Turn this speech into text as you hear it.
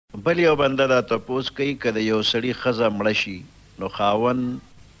بل یو بنده دا تپوس کوي که د یو سړي ښځه مړه شي نو خاوند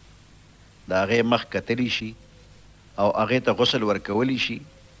د هغې مخ کتلی شي او هغې ته غسل ورکولی شي.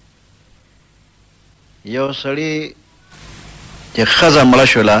 یو سړي چې ښځه مړه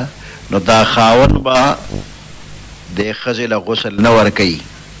شوله نو دا خاوند به د ښځې له غسل نه ورکوي،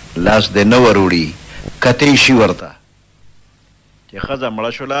 لاس دې نه وروړي، کتی شي ورته. چې ښځه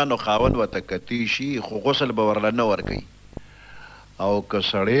مړه شوله نو خاوند ورته کتی شي خو غسل به ورله نه ورکوي. او که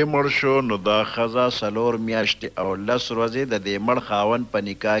سړی مړ شو نو دا ښځه 4 میاشتې او 10 ورځې د دې مړ خاوند په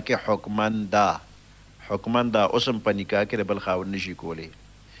نکاح کې حکمن دا اوس هم په نکاح کې د بل خاوند نشي کولی.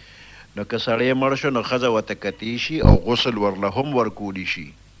 نو که سړی مړ شو نو ښځه ورته کتی شي او غسل ورله هم ورکولی شي.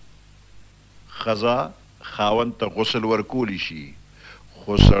 ښځه خاوند ته غسل ورکولی شي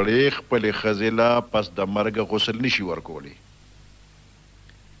خو سړی خپلې ښځې له پس د مرګه غسل نشي ورکولی.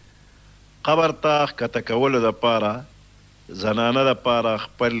 قبر ته ښکته کولو دپاره زنانه دپاره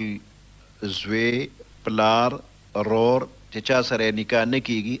خپل زوی، پلار، رور چې چا سره یې نکاح نه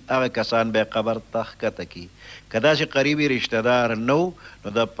کیږي هغه کسان به قبر ته ښکته کي. که داسې قریبي رشته دار نه و نو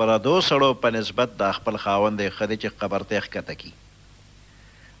د پردو سړو په نسبت د خپل خاوند یې ښه دی چې قبر ته یې ښکته کي.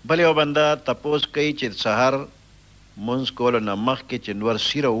 بل یو بنده تپوس کوي چې سحر مونځ کولو نه مخکې چې نور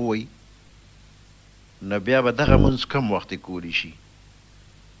سیره ووی نو بیا به دغه مونځ کم وخت کولی شي.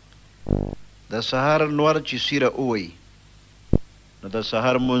 د سحر نور چې سیره ووی نو د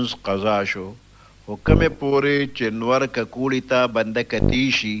سحر مونځ قضا شو، خو کمې پورې چې نور که کوړي ته بنده کتی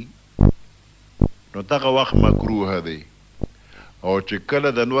شي نو دغه وخت مکروه دی. او چې کله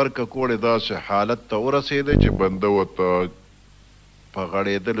د نور که کوړي داسې حالت ته ورسېده چې بنده ورته په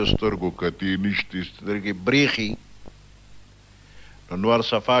غړېدلو سترګو کتي نشتي، سترګې بریښي، نو نور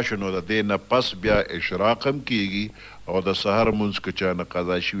صفا شو نو د دې نه پس بیا اشراق هم کیږي او د سحر مونځ که چا نه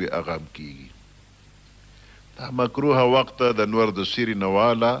قضا شوي هغه هم کیږي. دا مکروه وخت د نور د سیرې نه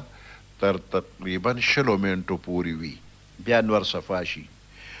واله تر تقریبا 20 منټو پورې وي، بیا نور صفا شي.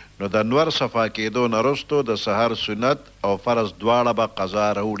 نو د نور صفا کېدو نه وروستو د سحر سنت او فرض دواړه به قضا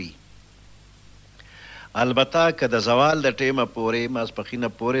راوړي. البته که د زوال د ټیمه پورې ماسپښینه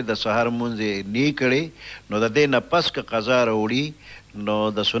پورې د سحر مونځ یې نه کړې نو د دې نه پس که قضا راوړي نو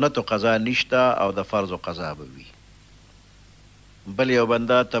د سنتو قضا نشته او د فرضو قضا به وي. بل یو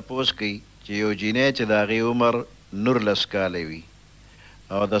بنده تپوس کوي چې یو جینۍ چې د هغې عمر 19 کاله وي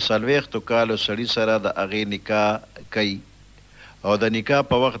او د 40 کالو سړي سره د هغې نکاح کوي او د نکاح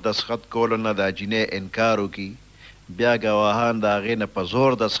په وخت دستخط کولو نه دا جینۍ انکار وکړي، بیا ګواهان د هغې نه په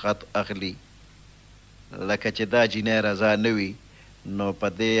زور دستخط اخلي لکه چې دا جینۍ رضا نه وي، نو په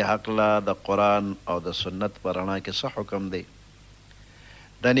دې هکله د قرآن او د سنت په رڼا کې څه حکم دی؟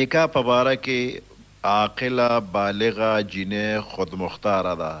 د نکاح په باره کې عاقله بالغه جینۍ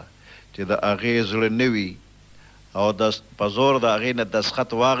خودمختاره ده چې د هغې زړه نه وي او په زور د هغې نه دستخط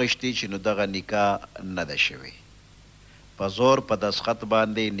واغشتي چې نو دغه نکاح نه ده شوې. په زور په دستخط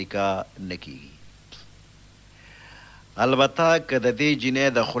باندې نکاح نه کیږي. البته که د دې جینۍ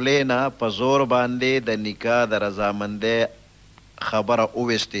د خولې نه په زور باندې د نکاح د رضامندۍ خبره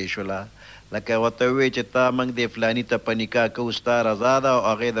وویستې شوله، لکه ورته ووایي چې تا موږ د فلاني ته په نکاح کوو ستا رضا ده او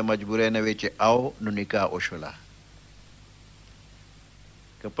هغې د مجبورۍ نه وایي چې او نو نکاح وشوله.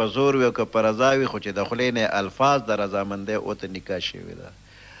 که په زور وي او که په رضا وي خو چې د خولې نه الفاظ د رضامندۍ اوته نکاح شوې ده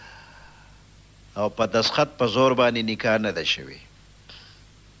او په دستخط په زور باندې نکاح نه ده شوې.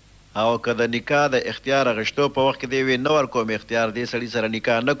 او که د نکاح د اختیار اخیستو په وخت کې دی وي نه ورکوم اختیار دې سړي سره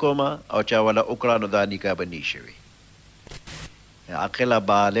نکاح نه کومه او چا وله وکړه نو دا نکاح به نه شوې. عاقله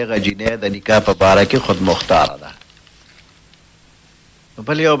بالغه جینۍ د نکاح په باره کې خود مختاره ده.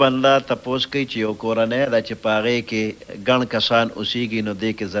 بل یو بنده تپوس کوي چې یو کورنۍ ده چې په هغې کې ګڼ کسان اوسیږي نو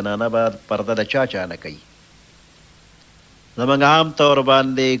دې کې زنانه به پرده د چا نه کوي. زموږ عام طور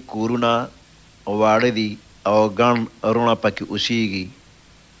باندې کورونه واړه دي او ګڼ رونه پکې اوسیږي،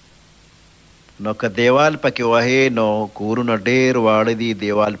 نو که دیوال پکې وهې نو کورونه ډېر واړه دي،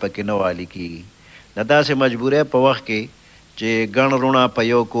 دیوال پکې نه والي کېږي. د داسې مجبورۍ په وخت کې چې ګڼ رونه په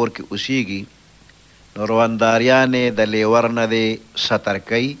یو کور کې اوسیږي نو روانداریانې د لیور نه دی ستر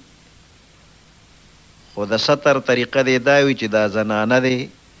کوي، خو د ستر طریقه دی دا وي چې دا زنانه دی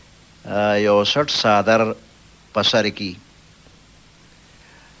یو سټ څادر په سر کې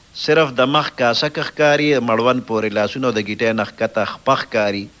صرف د مخ کاسه که ښکاري، مړوند پورې لاسونه د ګیټۍ نه ښکته خپه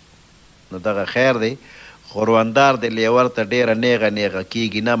ښکاري نو دغه خیر دی، خو رواندار د لیور ته ډېره نیغه نیغه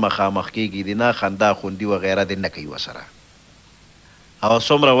کېږي، نه مخامخ کېږي دي، نه خندا خوندي وغیره دی نه کوي ورسره. او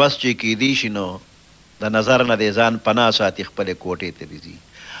څومره وس چې کېدی شي نو د نظر نه دی ځان پناه ساتي، خپلې کوټې ته دي ځي.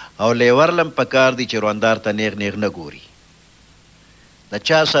 او لیور لم پکار دی چې رواندار ته نیغ نیغ نه ګوري. د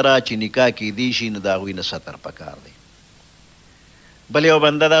چا سره چې نکاح کېدی شي نو د هغوی نه ستر پکار دی. بل یو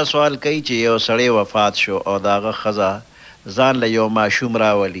بنده دا سوال کوي چې یو سړی وفات شو او د هغه ښځه ځان له یو ماشوم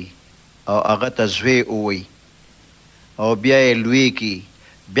راولي او هغه ته زوی ووایي او بیا یې لوی کي،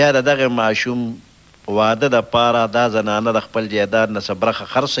 بیا د دغه ماشوم واده دپاره دا زنانه د خپل جایداد نه څه برخه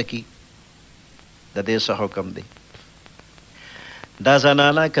خرڅه کي، د دې څه حکم دی؟ دا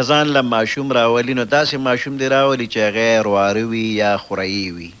زنانه که ځان له ماشوم راولي نو داسې ماشوم دی راولي چې هغه یې رواره وي یا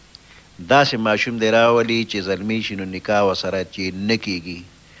خورایي وي، داسې ماشوم دی راولي چې زلمی شي نو نکاح ورسره چې نه کیږي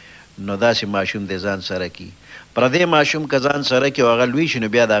نو داسې ماشوم دی ځان سره کي. پردی ماشوم که ځان سره کي او هغه لوی شي نو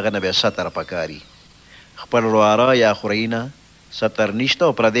بیا د هغه نه بیا ستر پکاري. خپل رواره یا خورایي نه ستر نشته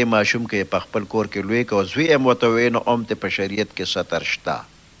او پردی ماشوم که په خپل کور کې لوی که او زوی هم ورته ووایي نو هم ته په شریعت کې ستر شته.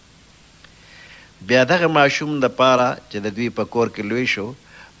 بیا دغه ماشوم دپاره چې د دوی په کور کې لوی شو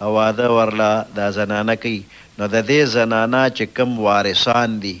او واده ورله دا زنانه کوي نو د دې زنانه چې کم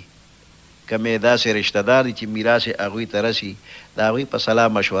وارثان دي، کمې داسې رشته دار دي چې میراث یې هغوی ته رسي، د هغوی په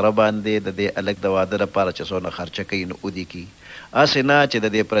صلاح مشوره باندې د دې هلک د واده لپاره چې څونه خرچه کوي نو ودي کي. هسې نه چې د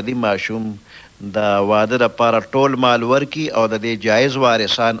دې پردي ماشوم د واده لپاره ټول مال ورکي او د دې جایز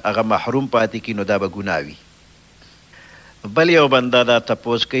وارثان هغه محروم پاتې کي نو دا به ګناه وي. بل یو بنده دا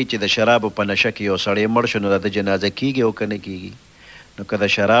تپوس کوي چې د شرابو په نشه کې یو سړی مړ شو نو د جنازه کیږي او که نه کیږي؟ نو که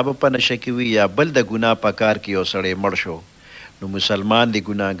د شرابو په نشه کې وي یا بل د ګناه په کار کې یو سړی مړ شو نو مسلمان دی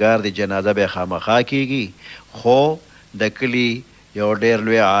ګناهګار دی، جنازه به خامخا کیږي، خو د کلي یو ډېر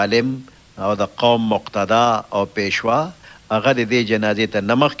لوی عالم او د قوم مقتدا او پیشوا هغه د دې جنازې ته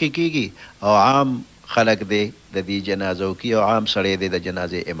نه مخکې کیږي او عام خلک دی د دې جنازه وکړي او عام سړی دی د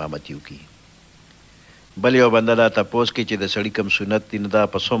جنازې امامتي وکړي. بل یو بنده دا تپوس کوي چې د سړي کوم سنت دي نو دا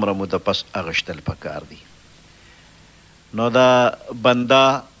په څومره موده پس اغشتل پکار دي؟ نو دا بنده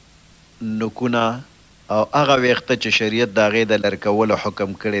نکونه او هغه ویښته چې شریعت د هغې د لرې کولو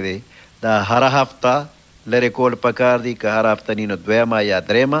حکم کړی دی دا هره هفته لرې کول پکار دي، که هره هفته نی نو دویمه یا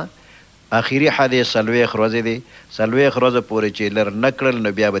دریمه. آخري حد یې 40 ورځې دی، 40 ورځې پورې چې لر نه کړل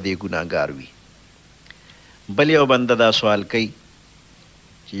نو بیا به دی ګناهګار وي. بل یو بنده دا سوال کوي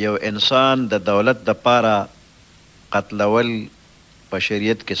چې یو انسان د دولت دپاره قتلول په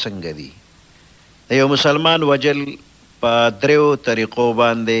شریعت کې څنګه دي؟ د یو مسلمان وجل په 3 طریقو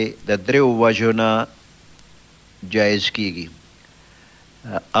باندې د 3 وجو نه جایز کیږي.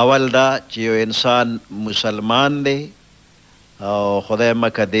 اول دا چې یو انسان مسلمان دی او خدای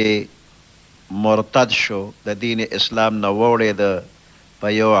مکه دی مرتد شو، د دین اسلام نه وړې په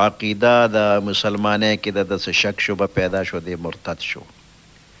یو عقیده د مسلمانۍ کې د څه شک شبه پیدا شو، دی مرتد شو.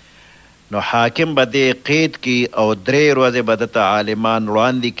 نو حاکم به دې قید کی او 3 ورځې به دته عالمان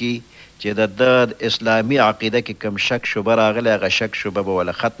وړاندې کی چې د اسلامي عقیده کې کم شک شبه راغلی هغه شک شبه به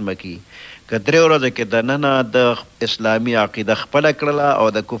وله ختمه کی. که 3 ورځې کې دننه د اسلامي عقیده خپله کړله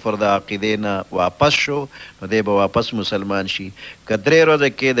او د کفر د عقیدې نه واپس شو نو دی به واپس مسلمان شي. که 3 ورځې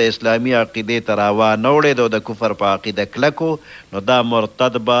کې د اسلامي عقیدې ته راوانه وړېد او د کفر په عقیده کلکو نو دا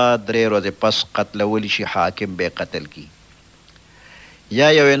مرتد به 3 ورځې پس قتلولی شي، حاکم به قتل کی. یا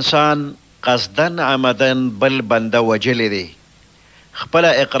یو انسان قصدن عمدن بل بنده وجلی دی،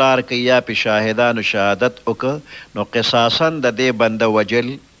 خپله اقرار کوي یا په شاهدانو شهادت وکړه نو قصاصا د دې بنده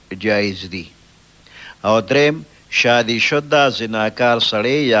وجل جایز دی. او دریم شادي شده زناکار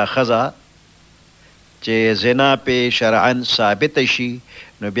سړی یا ښځه چې زنا پې شرعا ثابت شي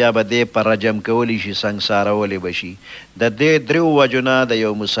نو بیا به دې پر رجم کولی شي، سنګسارولی به شي. د دې 3 وجو نه د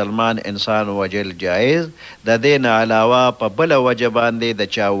یو مسلمان انسان وجل جایز، د دې نه علاوه په بله وجه باندې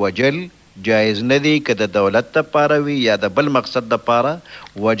د چا وجل جایز نه دی، که د دولت دپاره وي یا د بل مقصد دپاره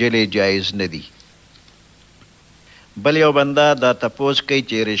وجل جایز نه دی. بل یو بنده دا تپوس کوي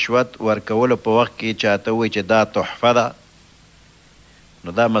چې رشوت ورکولو په وخت کې چاته وایي چې دا تحفه ده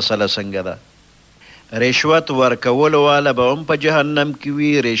نو دا مسله څنګه ده؟ رشوت ورکولو والا به هم په جهنم کې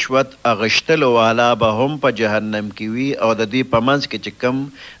وي، رشوت اغشتلو والا به هم په جهنم کې وي، او د دوی په منځ کې چې کم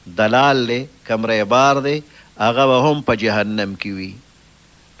دلال دی کم ریبار دی هغه به هم په جهنم کې وي.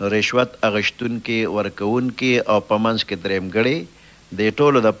 نو رشوت اغشتونکي ورکوونکي او په منځ کې درېمګړی د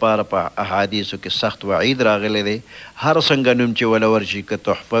ټولو دپاره په احادیثو کې سخت وعید راغلی دی. هر څنګه نوم چې وله ورشي، که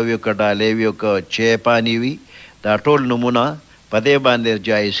تحفه وي که ډالۍ وي که چای پانی وي، دا ټول نومونه په دې باندې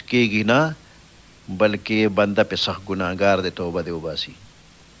جایز کیږي نه، بلکې بنده پې سخت ګناهګار دی، توبه دې وباسي.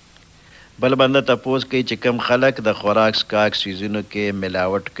 بل بنده تپوس کوي چې کم خلک د خوراک سکاک سیزونو کې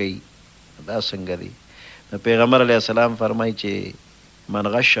ملاوټ کوي دا څنګه دی؟ نو پیغمبر علیه السلام فرمایي چې من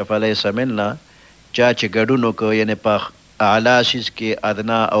غش فلیس منا، چا چې ګډون وکړو یعنې په اعلی سیز کې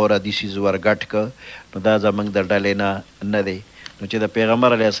ادنا او ردي سیز ورګډ که نو دا زموږ د ډلې نه دی. نو چې د پیغمبر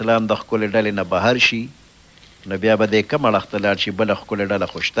علیه السلام د ښکلې ډلې نه بهر شي نو بیا به دی کم اړخ ته لاړ شي، بله ښکلې ډله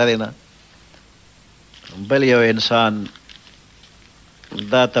خو شته دی نه. بل یو انسان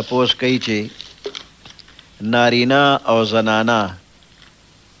دا تپوس کوي چې نارینا او زنانا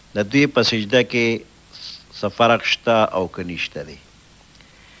د دوی په سجده کې څه فرق شته او که نشته دی.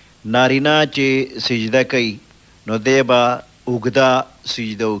 نارینا چې سجده کوي نو دی به اوږده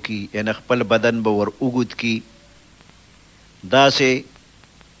سجده وکړي، یعنې خپل بدن به ور اوږد کړي، داسې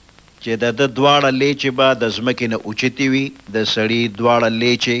چې د ده دواړه لیچې به د ځمکې نه اوچتې وي، د سړي دواړه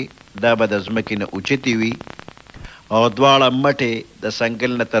لیچې دا به د ځمکې نه اوچتې وي، او دواړه مټې د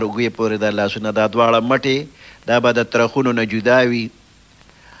څنګل نه تر اوږې پورې د لاسونه دا دواړه مټې دا به د ترخونو نه جدا وي،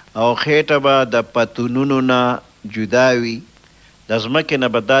 او خېټه به د پتونونو نه جدا وي، د ځمکې نه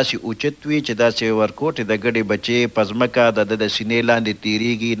به داسې اوچت وي چې داسې ورکوټې د ګډې بچې په ځمکه د ده د سینې لاندې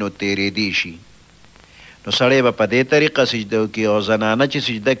تېرېږي نو تېرېدی شي. نو سړی به په دې طریقه سجده وکړي، او زنانه چې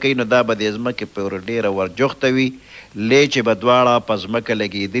سجده کوي نو دا به د ځمکې پورې ډېره ورجوخته وي، لیچې به دواړه په ځمکه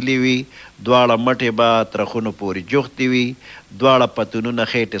لګېدلې وي، دواړه مټې به ترخونو پورې جوختې وي، دواړه پتونونه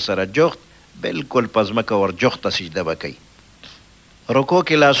خېټې سره جوخت، بلکل په ځمکه ورجوخته سجده به کوي. رکو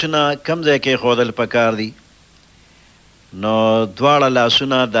کې لاسونه کم ځای کې ایښودل پکار دي؟ نو دواړه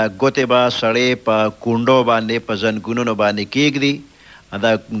لاسونه دا ګوتې به سړی په کونډو باندې په زنګونونو باندې کېږدي،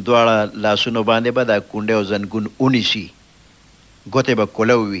 دا دواړه لاسونو باندې به دا کونډې او زنګون ونیسي، ګوتې به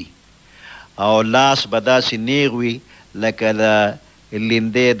کولو وي، او لاس به داسې نیغ وي لکه د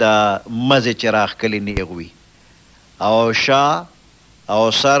لیندې د مزې چې راښکلي نیغ وي، او شا او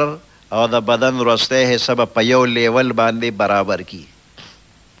سر او د بدن وروستی حصه به په یو لیول باندې برابر کي.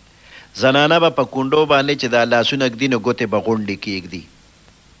 زنانه به په کونډو باندې چې دا لاسونه ږدي نو ګوتې به غونډې کېږدي.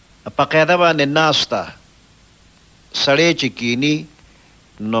 په قاعده باندې ناسته سړی چې کینی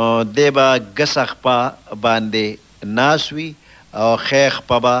نو دی به ګسه خپه باندې ناست وي، او ښی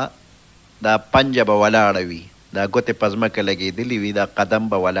خپه به دا پنجه به ولاړه وي، دا ګوتې په ځمکه لګېدلې وي، دا قدم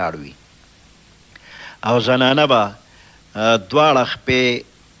به ولاړ وي، او زنانه به دواړه خپې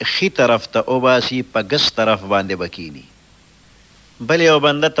ښي طرف ته وباسي، په ګس طرف باندې به کیني. بل یو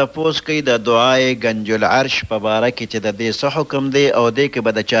بنده تپوس کوي د دعای گنج العرش په باره کې چې د دې څه حکم دی، او دې کې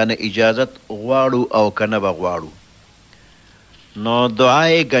به د چا نه اجازت غواړو او که نه به غواړو. نو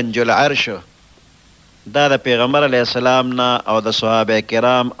دعای گنج العرش دا د پیغمبر علیه السلام نه او د صحابه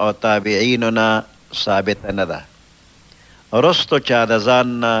کرام او تابعینو نه ثابته نه ده، رستو چا د ځان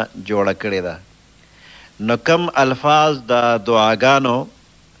نه جوړه کړې ده. نو کم الفاظ د دعاګانو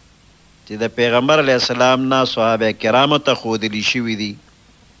چې د پیغمبر علیه السلام نه صحابه کرامو ته ښودلي شوي دي،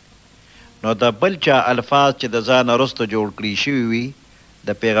 نو د بل چا الفاظ چې د ځان نه رستو جوړ کړي شوي وي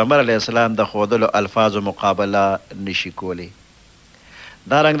د پیغمبر علیه السلام د ښودلو الفاظو مقابله نشي کولی.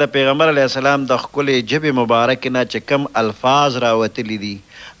 دارنګ د پیغمبر علیه السلام د ښکلې ژبې مبارکې نه چې کم الفاظ راوتلي دي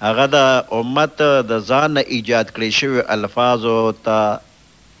هغه د امت د ځان نه ایجاد کړی شوي الفاظو ته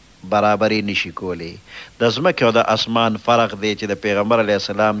برابري نشي کولی. د ځمکې او د اسمان فرق دی چې د پیغمبر علیه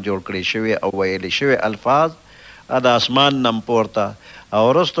السلام جوړ کړی شوي او ویلي شوي الفاظ د اسمان نم پورته، او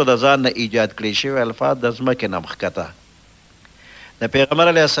وروستو د ځان نه ایجاد کړی شوي الفاظ د ځمکې نه مښکته. د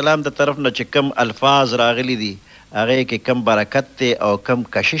پیغمبر علیه السلام د طرف نه چې کم الفاظ راغلي دي هغې کې کم برکت دی او کم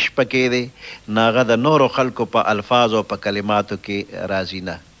کشش پکې دی، نو هغه د نورو خلکو په الفاظو او په کلماتو کې راځي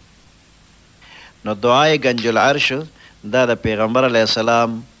نه. نو دعای گنج العرش دا د پیغمبر علیه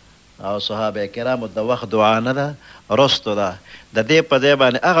السلام او صحابه کرامو د وخت دعا نه ده، رستو ده. د دې په ځای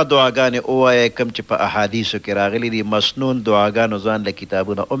باندې هغه دعاګانې ووایئ کوم چې په احادیثو کې راغلي دي. مسنون دعاګانو ځان له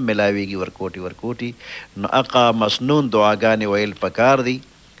کتابونه ملاویږي ورکوټي ورکوټي، نو هغه مسنون دعاګانې ویل پکار دي،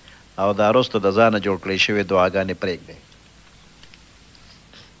 او دا رستو د ځانه جوړ کړی شوې دعاګانې پرېږدئ.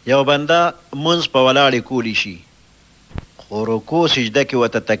 یو بنده مونځ په ولاړې کولی شي، خو رکوع سجده کې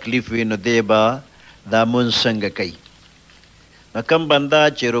ورته تکلیف وي، نو دی به دا مونځ څنګه کوي؟ نو کم بنده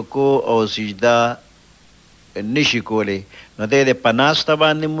چې رکوع او سجده نشي کولی نو دی د په ناسته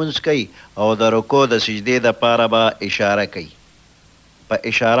باندې مونځ کوي، او د رکوع د سجدې دپاره به اشاره کوي، په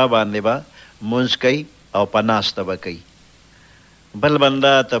اشاره باندې به مونځ کوي او په ناسته به کوي. بل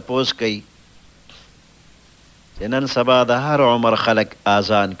بنده تپوس کوي چې نن سبا د هر عمر خلک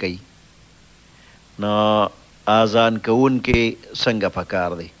آذان کوي، نو آذان کوونکي څنګه پکار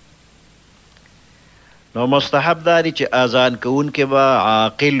دی؟ نو مستحب دا دی چې آذان کوونکي به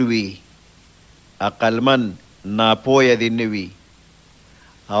عاقل وي، عقلمن، ناپویه دي نه وي،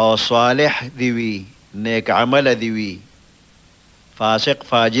 او صالح دي وي، نیک عمله دي وي، فاسق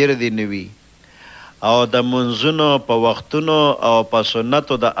فاجر دي نه وي، او د منځونو په وختونو او په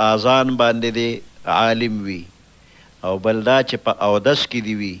سنتو د آذان باندې دی عالم وي، او بل دا چې په اودس کې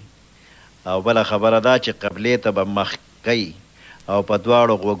دی وي، او بله خبره دا چې قبلې ته به مخ کوي، او په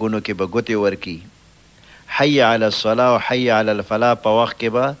دواړو غوږونو کې به ګوتې ورکي، حی علی الصلاة او حی علی الفلاح په وخت کې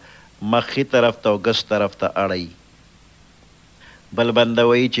به مخ ښي طرف ته او ګس طرف ته اړوي. بل بنده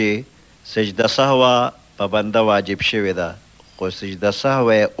وایي چې سجده سهوه په بنده واجب شوې ده، خو سجده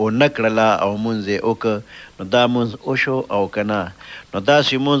سهوه یې ونه کړله او مونځ یې وکړه، نو دا مونځ وشو او که نه؟ نو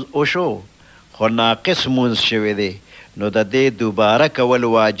داسې مونځ وشو خو ناقص مونځ شوی دی، نو د دې دوباره کول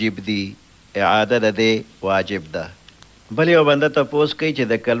واجب دي، اعاده د دې واجب ده. بل یو بنده تپوس کوي چې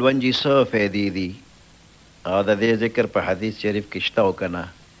د کلونجي څه فایدې دي او د دې ذکر په حدیث شریف کې شته او که نه؟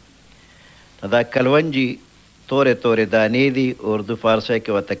 نو دا کلونجي تورې تورې دانې دي، اردو فارسی کې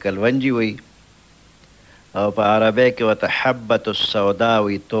ورته کلونجي وایي او په عربی کې ورته حبة السودا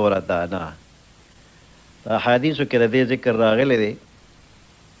وایي، توره دانه. په حدیثو کې د دې ذکر راغلی دی.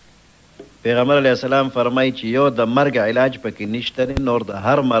 پیغمبر علیه السلام فرمایي چې یو د مرګ علاج پکې نشته دی، نور د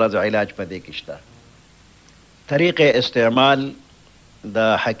هر مرض علاج په دې کې شته. طریق استعمال د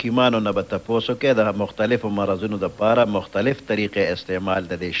حکیمانو نه به تپوس وکړئ، د مختلفو مرضونو دپاره مختلف طریق استعمال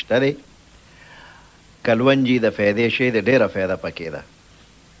د دې شته دی. کلونجي د فایدې شی د ډېره فایده پکې ده.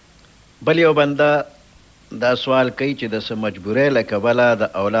 بل یو بنده دا سوال کوي چې د څه مجبورۍ له کبله د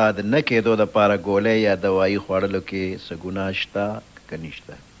اولاد نه کېدو دپاره ګولۍ یا دوایي خوړلو کې څه ګناه شته که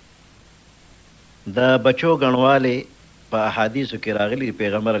نشته؟ د بچو ګڼوالی په احادیثو کې راغلي،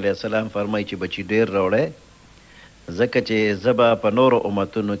 پیغمبر علیه السلام فرمایي چې بچي ډېر راوړئ، ځکه چې زه به په نورو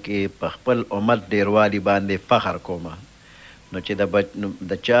امتونو کې په خپل امت ډېروالي باندې فخر کومه. نو چې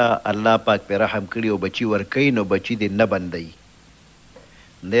د چا الله پاک پې رحم کړي او بچي ورکوي، نو بچي دې نه بندوي.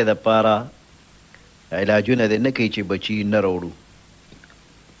 دې دپاره علاجونه دې نه کوي چې بچي نه راوړو.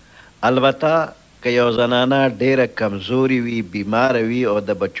 البته که یو زنانه ډېره کمزوري وي، بیماره وي او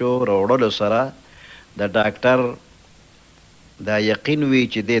د بچو راوړلو سره د ډاکټر دا یقین وي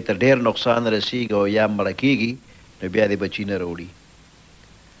چې دې ته ډېر نقصان رسیږي او یا مړه کېږي، نو بیا دې بچي نه راوړي.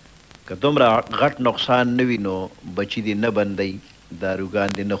 که دومره غټ نقصان نه وي نو بچي دې نه بندوي، داروګان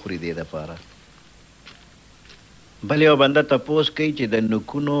دې نه خوري دې دپاره. بل یو بنده تپوس کوي چې د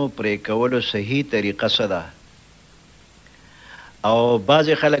نوکونو پرې کولو صحیح طریقه څه ده؟ او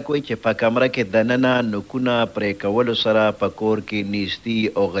بعضې خلک وایي چې په کمره کې دننه نوکونه پرې کولو سره په کور کې نیستي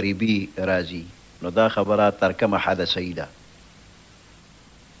او غریبي راځي. نو دا خبره تر کومه حده صحیح ده؟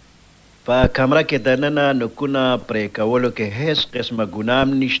 په کمره کې دننه نوکونه پرې کولو کې هیڅ قسمه ګناه هم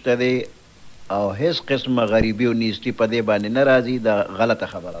نشته دی او هیڅ قسمه غریبي او نیستي په دې باندې نه راځي. دا غلطه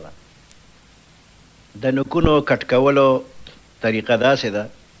خبره ده. د نوکونو کټ کولو طریقه داسې ده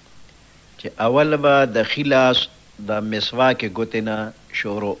چې اول به د ښي لاس د مسواک ګوتې نه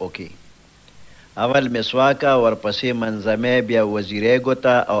شروع وکړي. اول مسواکه، ورپسې منځمۍ، بیا وزیری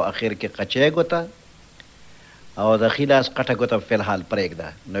ګوته او اخر کې قچۍ ګوته او د ښي لاس قټه ګوته فی الحال پرېږده.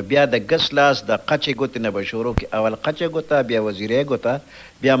 نو بیا د ګس لاس د قچې ګوتې نه به شروع کړي. اول قچه ګوته، بیا وزیری ګوته،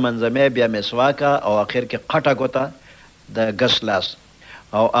 بیا منځمۍ، بیا مسواکه او اخر کې قټه ګوته د ګس لاس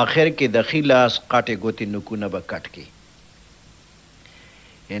او آخر کې د ښي لاس قټې ګوتې نوکونه به کټ کړي.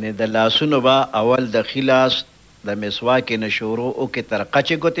 یعنې د لاسونو به اول د ښي لاس د مسواکې نه شروع وکړي تر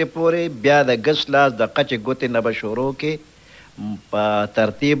قچې ګوتې پورې، بیا د ګس لاس د قچې ګوتې نه به شروع کړي په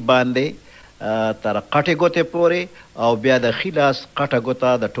ترتیب باندې تر قټې ګوتې پورې، او بیا د ښي لاس قټه ګوته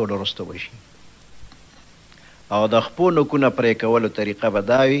د ټولو وروسته وشي. او د خپو نوکونه پرې کولو طریقه به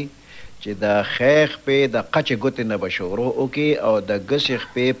دا وي چې د ښی خپې د قچې ګوتې نه به شروع وکړي او د ګسې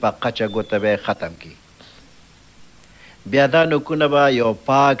خپې په قچه ګوته به یې ختم کړي. بیا دا نوکونه به یو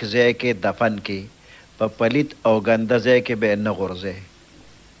پاک ځای کې دفن کړي، په پلیت او ګنده ځای کې به یې نه غورځئ.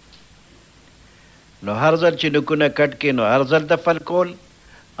 نو هر ځل چې نوکونه کټ کړي نو هر ځل دفن کول،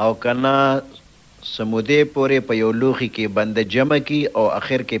 او که نه سمودې پورې په یو لوښي کې بنده جمع کړي او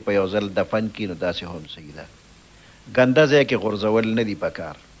اخر کې په یو ځل دفن کړي، نو داسې هم صحیح ده. ګنده ځای کې غورځول نه دي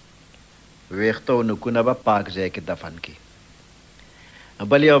پکار. ویښته او نوکونه به پاک ځای کې دفن کړي.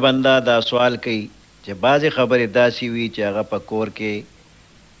 بل یو بنده دا سوال کوي چې بعضې خبرې داسې وي چې هغه په کور کې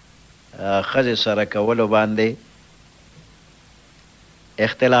ښځې سره کولو باندې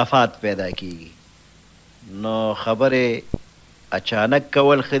اختلافات پیدا کیږي. نو خبرې اچانک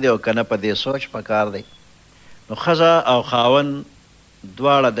کول ښه دی او که نه په دې سوچ پکار دی. نو ښځه او خاوند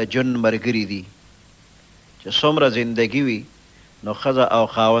دواړه د ژوند ملګري دي. چې څومره زندګي وي نو ښځه او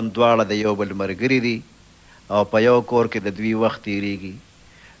خاوند دواړه د یو بل ملګري دي او په یو کور کې د دوی وخت تیریږي.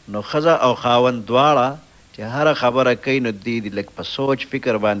 نو ښځه او خاوند دواړه چې هره خبره کوي نو دوی لږ په سوچ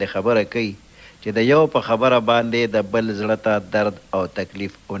فکر باندې خبره کوي چې د یو په خبره باندې د بل زړه ته درد او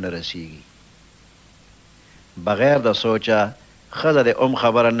تکلیف ونه رسیږي. بغیر د سوچه ښځه د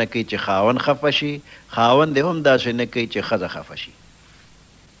خبره نه کوي چې خاوند خفه شي، خاوند هم داسې نه کوي چې ښځه خفه شي.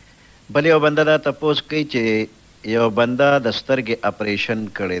 بل یو بنده دا تپوس کوي چې یو بنده د سترګې اپریشن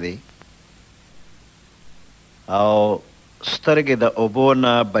کړی دی او سترګې د اوبو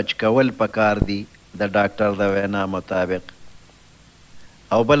نه بچ کول پکار دي د ډاکټر د وینا مطابق.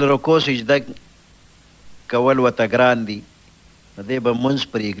 او بل رکوع سجده کول ورته ګران دي، نو دی به مونځ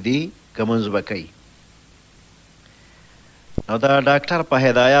پرېږدي که مونځ به کوي. نو د ډاکټر په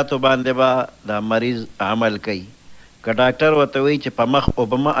هدایاتو باندې به دا مریض عمل کوي. که ډاکټر ورته وایي چې په مخ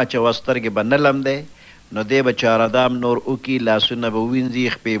اوبه مه اچوه، سترګې به نه لمدی، نو دی به چارهدام نور وکړي، لاسونه به ووینځي،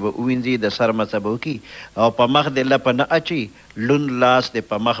 خپې به ووینځي، د سر مسه به وکړي او په مخ دې لپه نه اچي، لوند لاس دې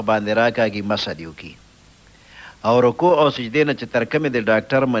په مخ باندې راکاږي، مسه دې وکړي. او رکوع او سجدې نه چې تر کومې د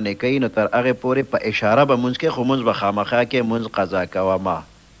ډاکټر منې کوي، نو تر هغې پورې په اشاره به مونځ کوي، خو مونځ به خامخا کې مونځ قضا کوه ما.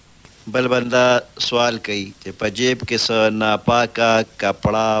 بل بنده سوال کوي چې په جیب کې څه ناپاکه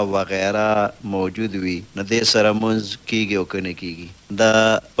کپړه وغیره موجود وي، نو دې سره مونځ کیږي او که نه کیږي؟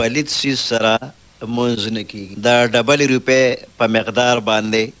 د پلیت څیز سره مونځ نه کیږي. د ډبلې روپۍ په مقدار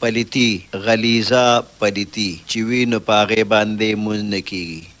باندې پلیتي، غلیظه پلیتي چې وي، نو په هغې باندې مونځ نه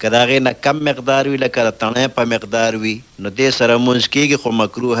کیږي. که د هغې نه کم مقدار وي، لکه د تڼۍ په مقدار وي، نو دې سره مونځ کیږي، خو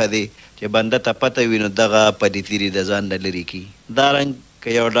مکروه دی چې بنده ته پته وي نو دغه پلیتي د ځان نه لرې کړي. دارنګ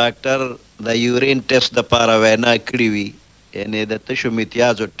که یو ډاکټر د یورین ټیسټ دپاره وینا کړي وي، یعنې د تشو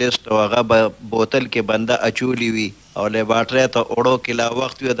میتیازو ټیسټ، او هغه به بوتل کې بنده اچولی وي او لیبارټرۍ ته اوړو کې لا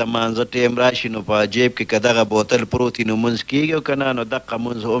وخت وي، د مانځه ټیم راشي، نو په جیب کې که دغه بوتل پروت وي نو مونځ کیږي او که نه، نو دقه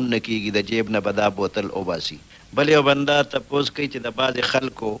مونځ هم نه کیږي، د جیب نه به دا بوتل وباسي. بل یو بنده تپوس کوي چې د بعضې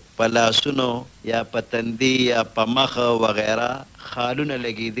خلکو په لاسونو یا په تندي یا په مخ وغیره خالونه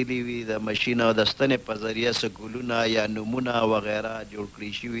لګېدلي وي، د مشین او د ستنې په ذریعه څه ګلونه یا نومونه وغیره جوړ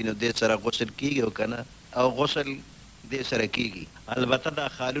کړي شوي، نو دې سره غسل کیږي او که نه؟ او غسل دې سره کیږي. البته دا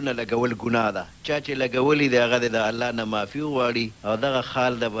خالونه لګول ګناه ده، چا چې لګولی دی هغه د الله نه معافي وغواړي، او دغه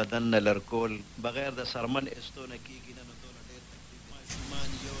خال د بدن نه لرکول بغیر د سرمن ایستو نه کیږي. نه نو دونه ډېر تکلیف دی. ماشومان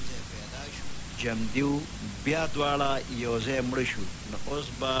یو ځای پیدا شو، جمدیو، بیا دواړه یو ځای مړه شو، نو اوس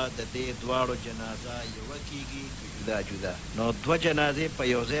به د دې دواړو جنازه یوه کیږي که جدا جدا؟ نو دوه جنازې په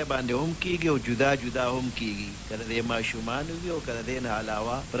یو ځای باندې هم کیږي او جدا جدا هم کیږي. که د دې ماشومانو وي او که د دې نه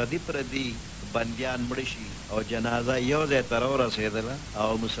علاوه پردي بندیان مړه شي او جنازه یو ځای ته راورسېدله،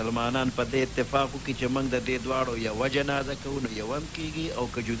 او مسلمانان په دې اتفاق وکړي چې موږ د دې دواړو یوه جنازه کوو، نو یوه هم کیږي، او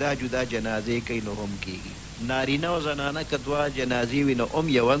که جدا جدا جنازې کوي نو هم کیږي. نارینه او زنانه که دوه جنازې وي نو هم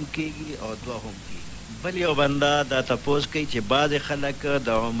یوه هم کیږي او دوه هم کیږي. بل یو بنده دا تپوس کوي چې بعضې خلک د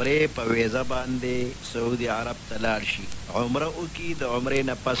عمرې په ویزه باندې سعودي عرب ته لاړ شي، عمره وکړي، د عمرې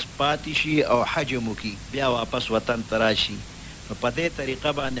نه پس پاتې شي او حج هم وکړي، بیا واپس وطن ته راشي. نو په دې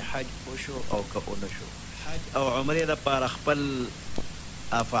طریقه باندې حج وشو او که ونه شو؟ حج او عمرې دپاره خپل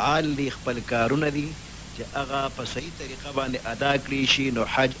افعال دي، خپل کارونه دي چې هغه په صحیح طریقه باندې ادا کړي شي، نو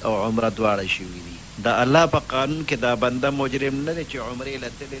حج او عمره دواړه شوي دي. د الله په قانون کې دا بنده مجرم نه دی چې عمرې له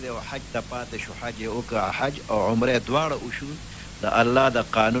تللی دی او حج ته پاتې شو، حج یې وکړه، حج او عمرې دواړه وشو، د الله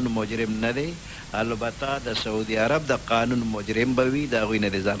د قانون مجرم نه دی. البته د سعودي عرب د قانون مجرم به وي، د هغوی نه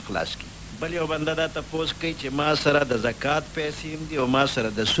دې ځان خلاص کړي. بل یو بنده دا تپوس کوي چې ما سره د زکات پیسې هم دي او ما سره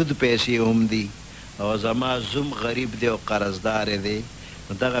د سود پیسې هم دي، او زما زوم غریب دی او قرضدار دی،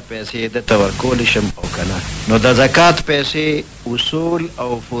 نو دغه پیسې ده ته ورکولی شم او که نه؟ نو د زکات پیسې اصول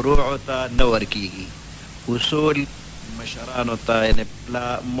او فروعو ته نه ورکیږي. اصول مشرانو ته،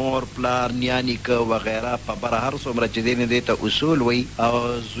 یعنې مور پلار نیا نیکه وغیره په بره هر څومره چې دی نه دې ته اصول وی، او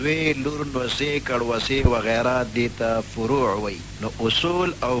زوی لور نوسې کړوسې وغیره دې ته فروع وی. نو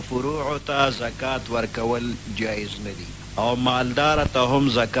اصول او فروعو ته زکات ورکول جایز نه دي، او مالدار ته هم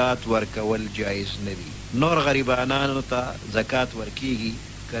زکات ورکول جایز نه دي. نور غریبانانو ته زکات ورکیږي،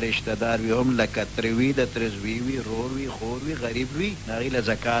 که رشته دار وي هم، لکه تره وي، د تره زوی وي، رور وي، خور وي، غریب وي، هغې له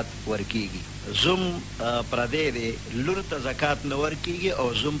زکات ورکیږي. زوم پردی دی، لور ته زکات نه ورکیږي،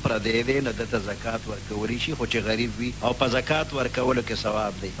 او زوم پردی دی، نو ده ته زکات ورکولی شي، خو چې غریب وي، او په زکات ورکولو کې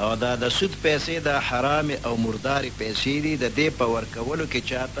ثواب دی. او دا د سود پیسې د حرام او مردارې پیسې دي، د دې په ورکولو کې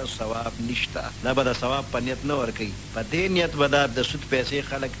چاته ثواب نشته، دا به د ثواب په نیت نه ورکوي، په دې نیت به دا د سود پیسې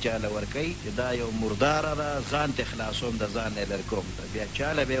خلک چاله ورکوي چې دا یو مرداره ده، ځان ته خلاصوم، د ځان نه لرې کوم، بیا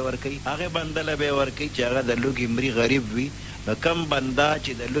چاله به یې ورکوي، هغې بنده له به یې ورکوي چې هغه د لوږې مري غریب وي. نو کم بنده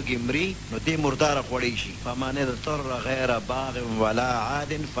چې د لوږې مري، نو دې مرداره خوړی شي، فمن اضطر غیر باغ ولا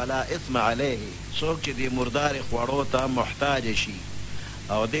عاد فلا اثم علیه. څوک چې دې مردارې خوړو ته محتاج شي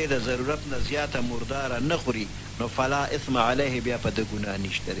او دې د ضرورت نه زیاته مرداره نه خوري، نو فلا اثم علیه، بیا په ده ګناه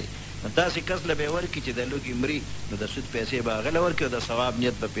نشته دی. نو داسې کس له به یې ورکړي چې د لوږې مري، نو د سود پیسې به هغه له ورکړي او د ثواب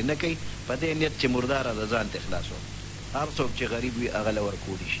نیت به پرې نه کوي، په دې نیت چې مرداره د ځان ته خلاصوم. هر څوک چې غریب وي هغه له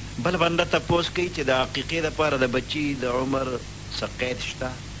ورکولی شي. بل بنده تپوس کوي چې د عقیقې دپاره د بچي د عمر څه قید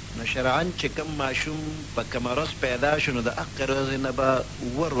شته؟ نو شرعاً چې کوم ماشوم په کومه ورځ پیدا شو، نو د هغې ورځې نه به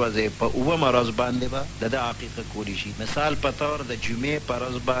 7 ورځې په 7مه ورځ باندې به د ده عقیقه کولی شي. مثال په طور د جمعې په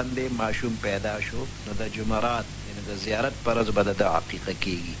ورځ باندې ماشوم پیدا شو، نو د جمعرات، یعنې د زیارت په ورځ به د عقیقه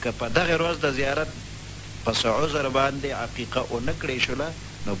کېږي. که په دغې ورځ د زیارت په څه عذر باندې عقیقه ونه کړې شوله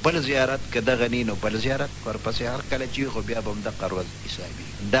نو بل زیارت که دغه نی نو بل زیارت ورپسې هر کله چې خو بیا به همدغه ورځ حسابي.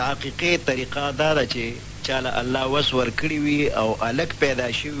 د عقیقې طریقه دا ده چې چاله الله وس ورکړي وي او الک پیدا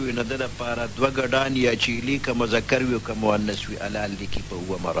شوي وي نو د دپاره دوه ګډان یا چیلي که مذکر وي او که مؤنث وي حلال دي کي په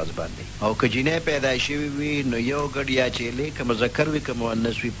اوومه ورځ باندې. او که جینۍ پیدا شوي وي نو یو ګډ یا چیلې که مذکر وي که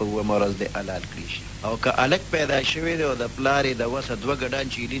مؤنث وي په اوومه ورځ د حلال کړي شي. او که الک پیدا شوی دی او د پلار یې د وسه دوه ګډان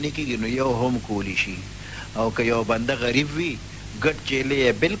چیلي نه کېږي نو یو هم کولی شي. او که یو بنده غریب وي ګډ چیلې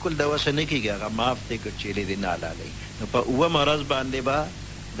یې بلکل د وسه نه کېږي هغه معاف دی ګډ چیلې دې نه حلالوي. نو په اوومه ورځ باندې به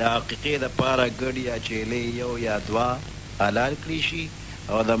د عقیقې دپاره ګډ یا چیلې یو یا دوه حلال کړي شي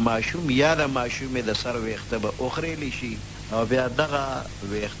او د ماشوم یا د ماشومې د سر ویښته به وخریلی شي او بیا دغه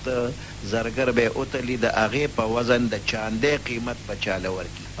ویښته زرګر به یې وتلي د هغې په وزن د چاندې قیمت به چاله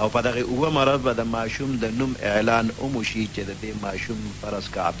ورکړي. او په دغې اوومه ورځ به د ماشوم د نوم اعلان هم وشي چې د دې ماشوم فرض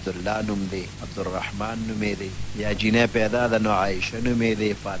که عبدالله نوم دی، عبدالرحمن نومې دی، یا جینۍ پیدا ده نو عایشه نومې دی،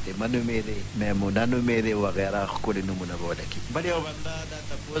 فاطمه نومې دی، میمونه نومې دی وغیره ښکلي نومونه به ولکي. بل یو بنده دا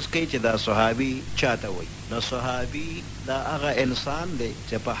تپوس کوي چې دا صحابي چاته وایي. نو صحابي دا هغه انسان دی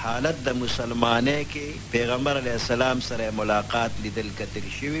چې په حالت د مسلمانۍ کې پیغمبر علیه السلام سره ملاقات لیدل کتل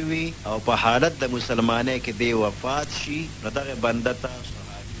شوي وي او په حالت د مسلمانۍ کې دی وفات شي نو دغه بنده ته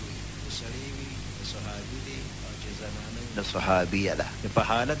صحابي وي. سړی وي صحابي دی او چې زنانه د صحابیه ده. په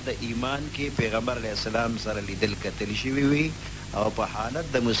حالت د ایمان کې پیغمبر علیه السلام سره لیدل کتل شوي وي او په حالت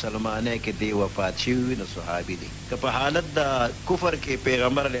د مسلمانۍ کې دی وفات شوي وي نو صحابي دی. که په حالت د کفر کې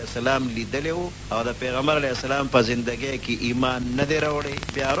پیغمبر علیه السلام لیدلی و او د پیغمبر علیه السلام په زندګۍ کې ایمان نه دی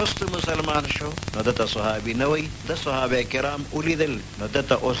راوړی بیا وروسته مسلمان شو نو دته صحابي نه وایي. د صحابه کرام ولیدل نو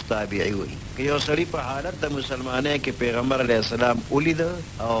دته اوس تابعي وایي. که یو سړي په حالت د مسلمانۍ کې پیغمبر علیه السلام ولیده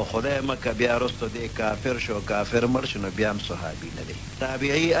او خدای مکه بیا وروسته دی کافر شو کافر مړ شو نو بیا هم صحابي نه دی.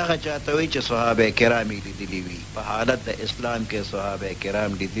 تابعي هغه چاته وایي چې صحابه کرام یې لیدلي وي. په حالت د اسلام کې صحابه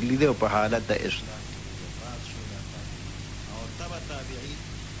کرام لیدلي دي او په حالت د اسلام وفات شو او تبع تابعین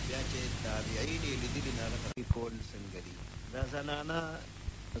بیا چې تابعین یې لیدلي نه هغه کول څنګه دي. دا زنانه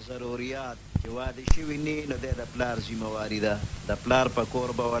ضروریات چې واده شوي نه نو دی د پلار ذمهواري ده. د پلار په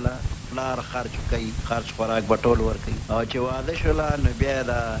کور به وله پلار خرچ کوي، خرچ خوراک به ټول ورکوي. او چې واده شوله نو بیا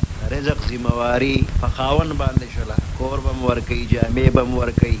د رزق ذمهواري په خاوند باندې شوله. کور به م ورکوي، جامې به م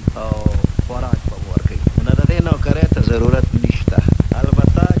ورکوي او خوراک به م ورکوي. نو د دې نوکرۍ ته ضرورت نشته.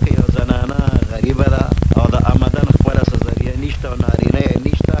 البته که یو زنانه غریبه ده او د آمدن خپله څه ذریعه نشته او نارینه یې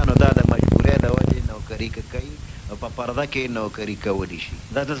نشته نو دا د مجبورۍ د وجې نوکري که کوي او په پرده کې نوکري کولی شي.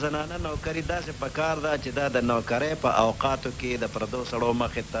 دا د زنانه نوکري داسې پکار ده چې دا د نوکرۍ په اوقاتو کې د پردو سړو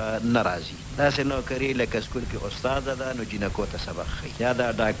مخې ته نه راځي. داسې نوکري لکه سکول کې استاده ده نو جینکو ته سبق ښیي، یا دا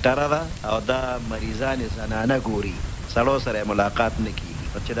ډاکټره ده او دا مریضانې زنانه ګوري، سړو سره ملاقات نه کېږي.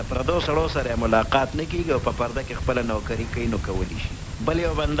 چې د پردو سړو سره ملاقات نه کېږي او په پرده کې خپله نوکري کوي نو کولی شي. بل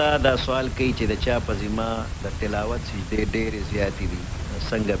یو بنده دا سوال کوي چې د چا په ذمه د تلاوت سجدې ډېرې زیاتې دي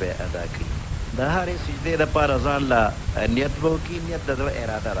څنګه به ادا کوي. د هرې سجدې دپاره ځان له نیت به وکړي. نیت د زړه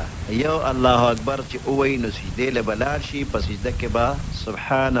اراده ده. یو الله اکبر چې ووایي نو سجدې له به لاړ شي. په سجده کې به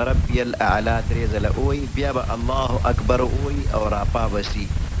سبحان ربي الاعلی 3 ځله ووایي، بیا به الله اکبر ووایي او راپا به سي.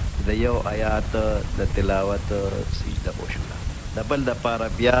 د یو آیات د تلاوت سجده وشوله. د بل دپاره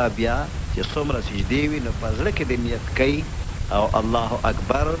بیا چې څومره سجدې وي نو په زړه کې د نیت کوي او الله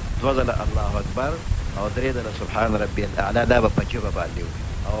اکبر 2 ځله الله اکبر او 3 ځله سبحان ربي الاعلی. دا به په ژبه باندې وي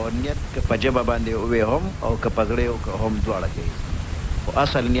او نیت که په ژبه باندې ووي هم او که په زړه هم دواړه کوي. خو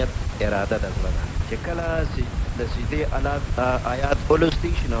اصل نیت اراده د زړه ده. چې کله د سجدې آیات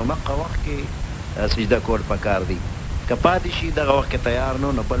ولوستی شي نو مقه وخت کې سجده کول پکار دي. که پاتې شي دغه وخت کې تیار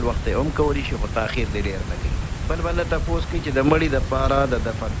نو بل وخت یې هم کولی شي خو تاخیر دې ډېر نه کوي. بل بنده تپوس کوي چې د مړي دپاره د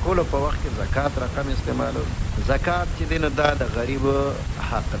دفن کولو په وخت کې زکات رقم استعمالوي. زکات چې دی نو دا د غریب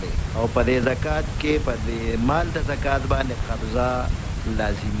حق دی او په دې زکات کې په دې مال د زکات باندې قبضه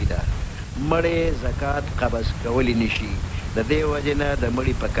لازمي ده. مړی زکات قبض کولی نشي. د دې وجې نه د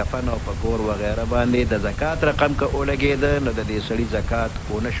مړي په کفن او په کور وغیره باندې د زکات رقم که ولګېده نو د دې سړي زکات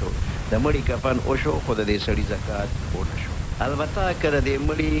ونه شو. د مړي کفن وشو خو د دې سړي زکات ونه شو. البته که د دې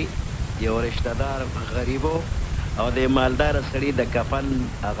مړي یو رشته دار غریبو او د مالدار سړي د کفن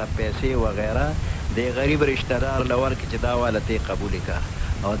هغه پیسې وغیره د غریب رشته دار له ورکړي چې دا واله ته یې قبولې کړه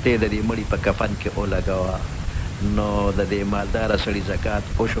او ته د دې مړي په کفن کې ولګوه نو د دې مالدار سړي زکات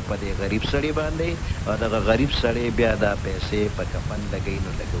وشو په دې غریب سړي باندې او دغه غریب سړی بیا دا پیسې په کفن لګوي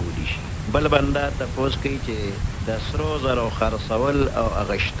نو لګولی شي. بل بنده تپوس کوي چې د سرو زرو خرڅول او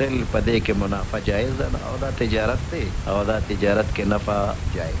اغشتل په دې کې منافع جایز ده او دا تجارت دی او دا تجارت کې نفع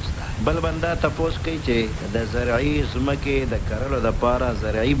جایز ده. بل بنده تپوس کوي چې د زرعي ځمکې د کرلو دپاره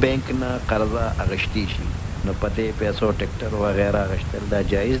زرعي بینک نه قرضه اخیستې شي نو په دې پیسو ټکټر وغیره اخیستل دا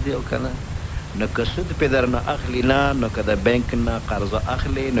جایز دی او که نه نو که سود پې درنه اخلي نه نو که د بینک نه قرضه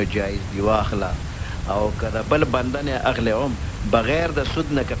اخلي نو جایز دی واخله او که د بل بنده نه اخلي هم بغیر د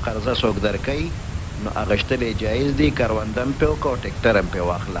سود نه که قرضه څوک درکوي نو اخیستل یې جایز دی کرونده هم پې وکړه او ټکټر هم پې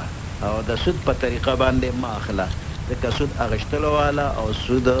واخله او د سود په طریقه باندې مه اخله ځکه سود اخیستلو والا او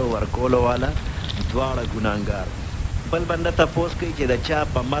سود ورکولو والا دواړه ګناهګار بل بنده تپوس کوي چې د چا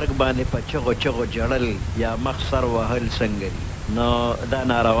په مرګ باندې په چغو چغو جړل یا مخ سر وهل څنګه دي نو دا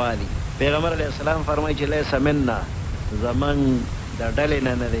ناروا دي پیغمبر علیه السلام فرمایي چې لیس منا زمونږ د ډلې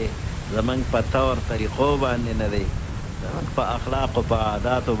نه نه دی زمونږ په طور طریقو باندې نه دی زمونږ په اخلاقو په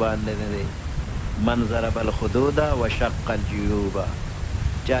عاداتو باندې نه دی من ضرب الخدود وشق الجیوب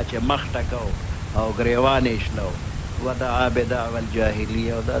چا چې مخ ټکو او ګریوان یې شلو ودعا بدعوى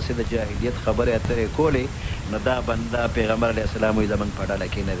الجاهلیه او داسې د جاهلیت خبرې اترې کولې نو دا بنده پیغمبر علیه السلام وایي زموږ په ډله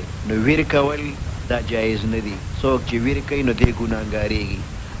کې نه دی نو ویر کول دا جایز نه دي څوک چې ویر کوي نو دی ګناهګاریږي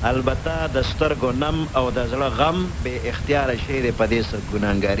البته د سترګو نم او د زړه غم بې اختیاره شی دی په دې سره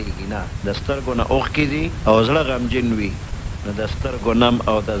ګناهګاریږي نه د سترګو نه اوښکې دي او زړه غمجن وي نو د سترګو نم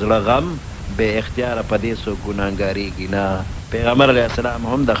او د زړه غم بې اختیاره په دې سره ګناهګاریږي نه پیغمبر علیه السلام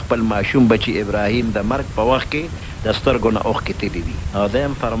هم د خپل ماشوم بچی ابراهیم د مرګ په وخت کې د سترګو نه اوښکې تللي دي او دی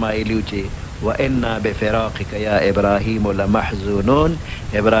هم فرمایلي و چې وانا بفراقک یا ابراهیم لمحزونون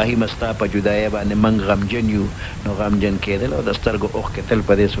ابراهیم ستا په جدایۍ باندې موږ غمجن یو نو غمجن کېدل او د سترګو اوښکې تل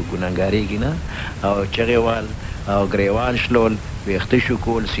په دې څوک ګناهګارېږي نه او چغې وال او ګریوان شلول ویښته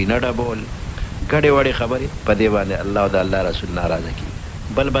شکول سینه ډبول ګډې وړې خبرې په دې باندې الله او د الله رسول ناراضه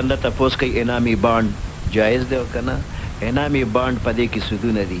کړي بل بنده تپوس کوي انعامي بانډ جایز دی او که نه انعامي بانډ په دې کې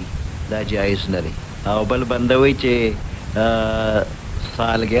سودونه دي دا جایز نه دی او بل بنده وایي چې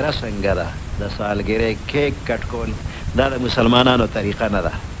سالګره څنګه ده د سالګرې کیک کټ کول دا د مسلمانانو طریقه نه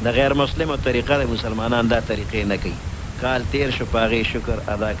ده د غیر مسلمو طریقه د مسلمانان دا طریقې نه کوي کال تیر شو په هغې شکر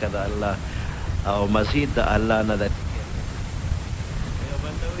ادا که د الله او مزید د الله نه ده یو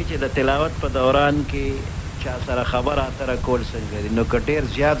بنده وایي چې د تلاوت په دوران کې چا سره خبره اتره کول څنګه دي نو که ډېر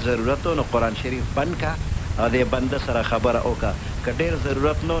زیات ضرورت و نو قرآن شریف بند که او د بنده سره خبره وکړه که ډېر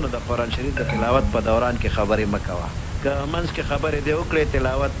ضرورت نه نو د قرآن شریف د تلاوت په دوران کې خبرې مه کوه که منځ کې خبرې دې وکړې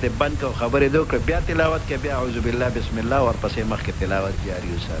تلاوت دې بند کړه او خبرې دې وکړې بیا تلاوت کې بیا اعوذ بالله بسم الله ورپسې مخکې تلاوت جاري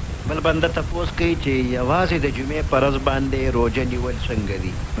وساتئ بل بنده تپوس کوي چې یوازې د جمعې په ورځ باندې روژه نیول څنګه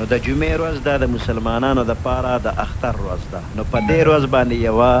دي نو د جمعې ورځ دا د مسلمانانو دپاره د اختر ورځ ده نو په دې ورځ باندې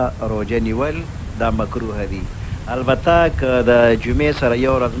یوه روژه نیول دا مکروه دي البته که د جمعې سره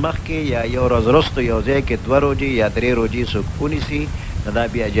یو ورځ مخکې یا یو ورځ وروسته یو ځای کې 2 روژې یا 3 روژې څوک ونیسي نو دا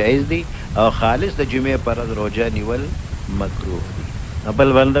بیا جایز دي او خالص د جمعې په ورځ روژه نیول مکروه دي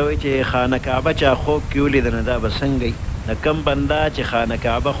بل بنده وایي چې خانه کعبه چا خوب کې ولیده نو دا به څنګه د کم بنده چې خانه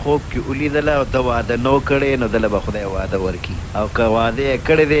کعبه خوب کې ولیدله او د واده نو کړی نو دله به خدای واده ورکړي او که واده یې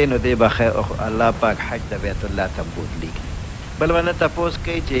کړی دی نو دی به الله پاک حج د بیت الله ته بوتلیږي بل بنده تپوس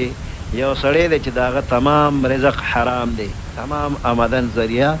کوي چې یو سړی دی چې د هغه تمام رزق حرام دی تمام آمدن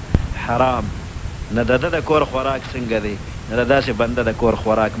ذریعه حرام نه د ده د کور خوراک څنګه دی نه د داسې بنده د کور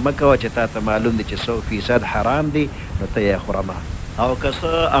خوراک مه کوه چې تا ته معلوم دی چې 100% حرام دی نو ته یې خورمه او که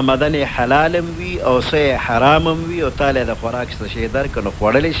څه آمدن یې حلال هم وي او څه یې حرام هم وي او تاله د خوراک څه شی درکړه نو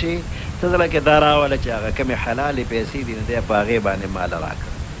خوړلی شي ته زړه کې دا راوله چې هغه کومې حلالې پیسې دي نو دی په هغې باندې مال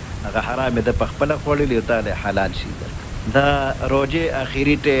راکړه هغه حرام یې ده په خپله خوړلي او تاله حلال شي درکړه د روژې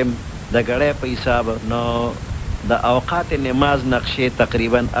اخري ټیم د ګړی په حساب نو د اوقات نماز نقشې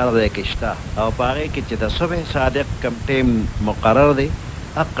تقریبا هر ځای کې شته او په هغې کې چې د صبح صادق کم ټیم مقرر دی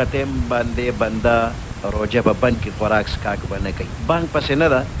هغه ټیم باندې بنده روژه په بند کې خوراک سکاک به نه کوي بانک پسې نه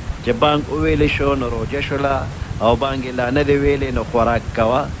ده چې بانک وویلی شو نو روژه شوله او بانک یې لا نه دی ویلی نو خوراک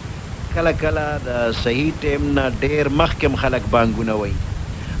کوه کله کله د صحیح ټیم نه ډېر مخکې هم خلک بانکونه وایي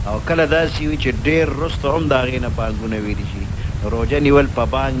او کله داسې وي چې ډېر وروسته هم د هغې نه بانکونه ویلی شي روژه نیول په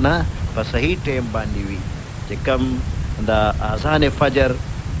بانک نه په صحیح ټیم باندې وي چې کم د اذان فجر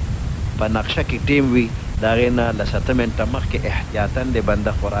په نقشه کې ټیم وي د هغې نه له 7 منټه مخکې احتیاطاً د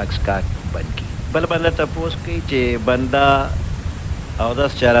بنده خوراک سکاک بند کړي بل بنده تپوس کوي چې بنده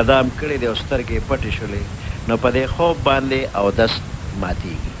اودس چارهدام کړی دی او سترګې پټې شولې نو په دې خوب باندې اودس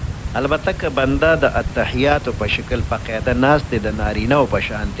ماتیږي البته که بنده د اتحیاتو په شکل په قاعده ناست دی د نارینهو په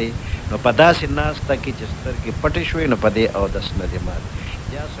شان دی نو په داسې ناسته کې چې سترګې پټې شوې نو په دې اودس نه دی مات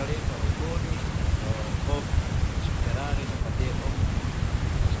یا سړی په رکوع وي نو خوب چې راغی نو په دې هم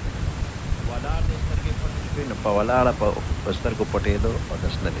ولاړ دی سترګې پټې شوې نو په ولاړه په سترګو پټېدو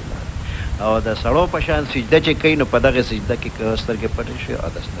اودس نه دی مات او د سړو په شان سجده چې کوي نو په دغه سجده کې که سترګې پټې شي او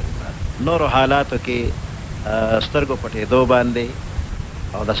د سترګې باندې نورو حالاتو کې سترګو پټېدو باندې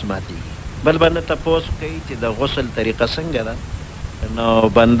او داس ماتېږي. بل بنده تپوس کوي چې د غسل طریقه څنګه ده. نو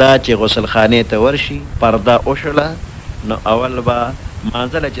بنده چې غسل خانې ته ورشي پرده وشله نو اول به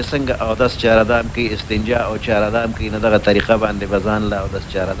مانځله چې څنګه اودس چارهدام کوي استنجا او چارهدام کوي نو دغه طریقه باندې به ځان له اودس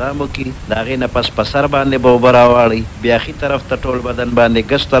چارهدام وکړي. د هغې نه پس په سر باندې به اوبه راواړئ بیا ښي طرف ته ټول بدن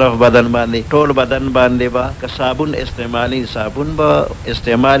باندې ګس طرف بدن باندې ټول بدن باندې به که صابون استعمالي صابون به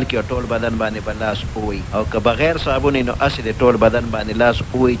استعمال کړي او ټول بدن باندې به لاس ووهي او که بغیر صابون نو هسې د ټول بدن باندې لاس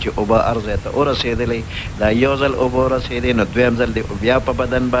ووهي چې اوبه هر ځای ته ورسېدلی دا یو ځل اوبه ورسېدې نو دویم ځل دې بیا په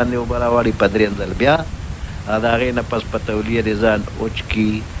بدن باندې اوبه راواړي په درېیم ځل بیا د هغې نه پس په تولیه دې ځان اوچ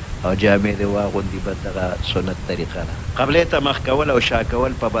کي او جامې دې واغوندي بس دغه سنت طریقه ده. قبلې ته مخ کول او شا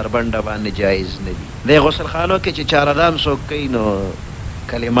کول په بربنډه باندې جایز نه دي. د غسلخانو کې چې چارهدام څوک کوي نو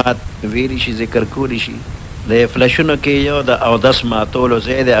کلمات ویلی شي ذکر کولی شي. د فلشونو کې یو د اودس ماتولو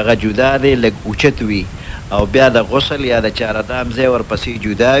ځای دی هغه جدا دی لږ اوچت وي او بیا د غسل یا د چارهدام ځای ورپسې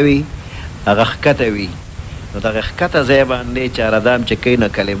جدا وي هغه ښکته وي نو دغه ښکته ځای باندې چارهدام چې کوي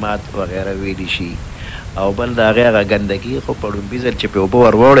نو کلمات وغیره ویلی شي. او بل د هغې هغه ګندګي خو په ړومبي ځل چې پې اوبه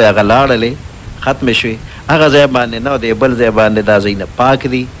ور وړې هغه لاړلې ختمې شوې هغه ځای باندې نه دی بل ځای باندې دا ځایونه پاک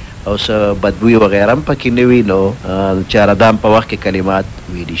دي او څه بدبوی وغیره هم پکې نه وي نو چارهدام په وخت کې کلمات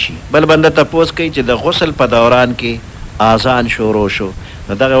ویلی شي. بل بنده تپوس کوي چې د غسل په دوران کې اذان شروع شو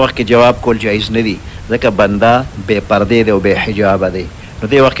نو دغه وخت کې جواب کول جایز نه دي ځکه بنده بې پردې دی او بې حجابه دی نو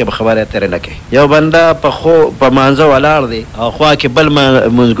دې وخت کې به خبرې اترې نه کوي. یو بنده په مانځه ولاړ دی او خوا کې بل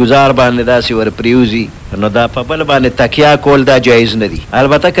منځګزار باندې داسې ور پریوزي نو دا په بل باندې تکیه کول دا جایز نه دي.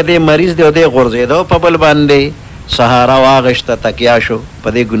 البته که دې مریض دی او دې غورځېده په بل باندې سهاره واغشته تکیه شو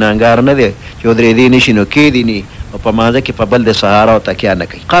په دې ګناهګار نه دی چې ودرېدی نه شي نو کېدي نه او په مانځه کې په بل د سهاره او تکیه نه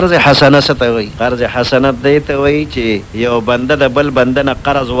کوي. قرض حسنه څه ته وایي؟ قرض حسنه دې ته وایي چې یو بنده د بل بنده نه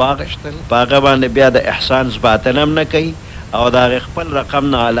قرض واغشتل په هغه باندې بیا د احسان ثباتن هم نه کوي او دا خپل رقم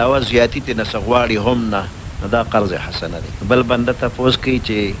نه علاوه زیاتی ته نه غواړي هم نه نو دا قرض حسنه دی. بل بنده تپوس کوي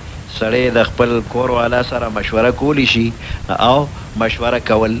چې سړی د خپل کور والا سره مشوره کولی شي او مشوره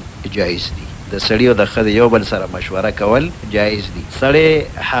کول جایز دي. د سړي او د ښځې یو بل سره مشوره کول جایز دي.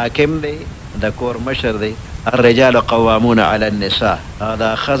 سړی حاکم دی د کور مشر دی الرجال قوامون علی النساء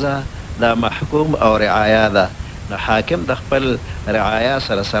دا ښځه دا محکوم او رعایا ده نو حاکم د خپل رعایا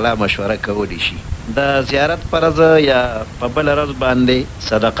سره سلا مشوره کولی شي. د زیارت فرض یا په بل ورځ باندې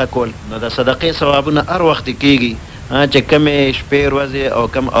صدقه کول نو د صدقې ثوابونه هر وخت کېږي چې کمې شپې ورځې او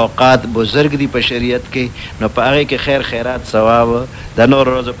کم اوقات بزرګ دي په شریعت کې نو په هغې کې خیر خیرات ثواب د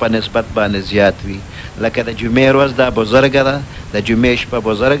نورو ورځو په نسبت باندې زیات وي. لکه د جمعې ورځ دا بزرګه ده د جمعې شپه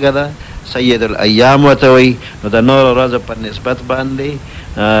بزرګه ده سید الایام ورته وایي نو د نورو ورځو په نسبت باندې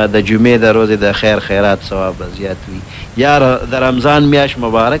د جمعې د ورځې د خیر خیرات ثواب زیات وي. یا د رمضان میاشت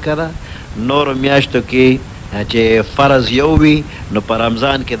مبارکه ده نورو میاشتو کې چې فرض یو وي نو په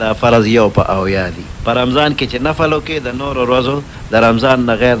رمضان کې دا فرض یو په اویا دي. په رمضان کې چې نفل وکړي د نورو ورځو د رمضان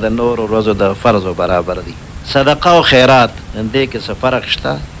نه غیر د نورو ورځو د فرضو برابر دي. صدقه او خیرات دې کې څه فرق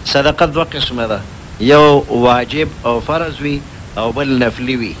شته؟ صدقه دوه قسمه ده یو واجب او فرض وي او بل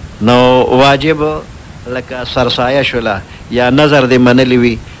نفلي وي. نو واجب لکه سرسایه شوله یا نظر دې منلی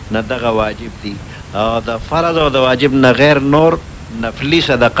وي نه دغه واجب دي او د فرض او د واجب نه غیر نور نفلی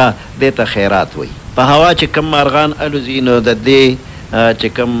صدقه دې ته خیرات وي. په هوا چې کم مارغان الوزي نو د دې چې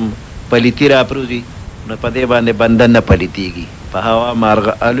کم پلیتی را پروزي نو په دې باندې بنده نه پلیتیږي. په هوا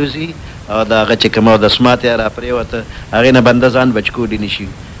مارغه الوزي او د هغه چې کوم د سماعت را پرېوته هغې نه بنده ځان بچ کولی نه شي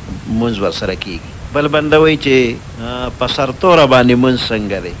مونځ ورسره کېږي. بل بنده وایي چې په سرتوره باندې مونځ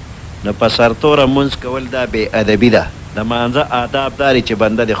څنګه دی نو په سرتوره مونځ کول دا بې ادبي ده. د مانځه آداب داري چې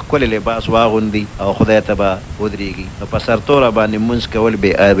بنده د ښکلی لباس واغوندي او خدای ته به ودرېږي نو په سرتوره باندې مونځ کول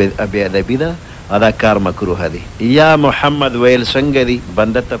بې ادبي ده دا کار مکروه دی. یا محمد ویل څنګه دی؟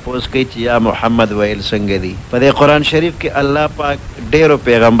 بنده تپوس کوي چې یا محمد ویل څنګه دی. په دې قرآن شریف کې الله پاک ډېرو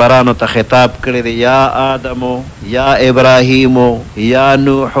پیغمبرانو ته خطاب کړی دی یا آدمو یا ابراهیمو یا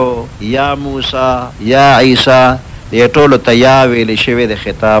نوحو یا موسی یا عیسی دې ټولو ته یا ویلی شوی د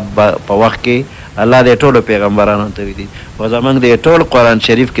خطاب په وخت کې الله دې ټولو پیغمبرانو ته ویلي خو زموږ دې ټول قرآن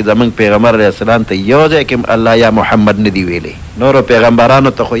شریف کې زموږ پیغمبر علیه السلام ته یو ځای کې الله یا محمد نه دی ویلی. نورو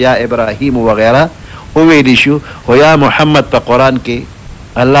پیغمبرانو ته خو یا ابراهیم وغیره وویلی شو خو یا محمد په قرآن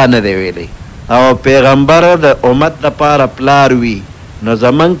کې الله نه دی ویلی. او پیغمبر د امت دپاره پلار وي نو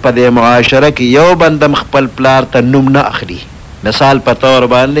زموږ په دې معاشره کې یو بندم خپل پلار ته نوم نه اخلي. مثال په طور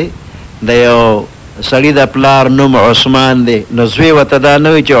باندې د یو سړي د پلار نوم عثمان دی نو زوی ورته دا نه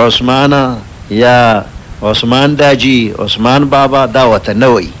وي چې عثمانه یا عثمان داجی، عثمان بابا، دا ورته نه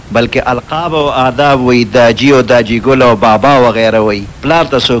وایي، بلکې القاب او آداب وایي، داجی او داجی ګل او بابا وغیره وایي. پلار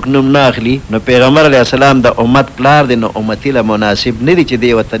ته څوک نوم نه اخلي، نو پیغمبر علیه السلام د امت پلار دی، نو امتي له مناسب نه دي چې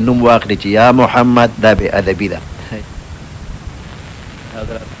دی ورته نوم واخلي چې یا محمد. دا بې ادبي ده.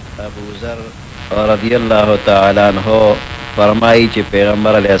 حضرت ابوذر رضی الله تعالی عنہ فرمایي چې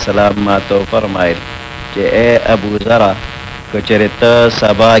پیغمبر علیه السلام ما ته فرمایل چې اے ابوذره که چېرې ته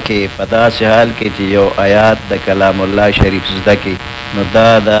سبا کې په داسې حال کې چې یو آیات د کلام الله شریف زده کړي نو دا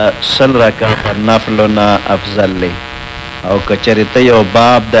د سل رکعته نفلو نه افضل دی، او که چېرې ته یو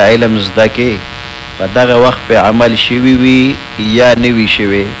باب د علم زده کړي په دغه وخت پې عمل شوي وي یا نه وي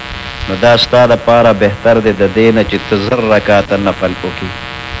شوی، نو دا ستا دپاره بهتر دی د دې نه چې ته زر رکعته نفل وکړي.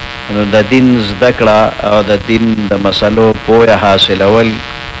 نو د دین زده کړه او د دین د مسلو پوهه حاصلول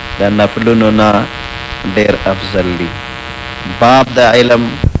د نفلونو نه ډېر افضل دي. باب د علم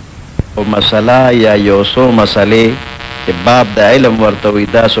او مسله یا یو څو مسلې چې باب د علم ورته وي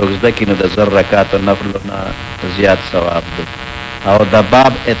دا څوک زده کړي نو د زر رکعاتو نفلو نه زیات ثواب دی. او د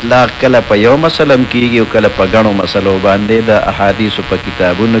باب اطلاق کله په یو مسله هم کېږي او کله په ګڼو مسلو باندې. د احادیثو په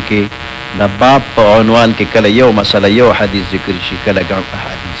کتابونو کې د باب په عنوان کې کله یو مسله یو حدیث ذکر شي، کله ګڼ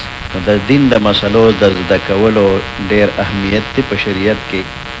احادیث. نو د دین د مسلو د زده کولو ډېر اهمیت دی په شریعت کې.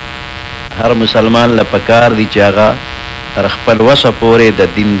 هر مسلمان له پکار دی چې هغه تر خپل وسه پورې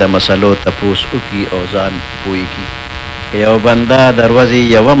د دین د مسلو تپوس وکړي او ځان پوه کړي. که یو بنده د ورځې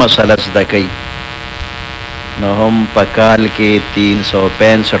یوه مسله زده کوي نو هم په کال کې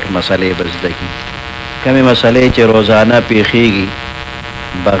 365 مسلې به زده کړي. کمې مسلې چې روزانه پیښیږي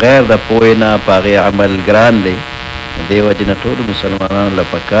بغیر د پوهې نه په هغې عمل ګران دی. دې وجې نه ټولو مسلمانانو له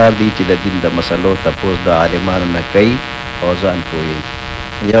پکار دي چې د دین د مسلو تپوس د عالمانو نه کوي او ځان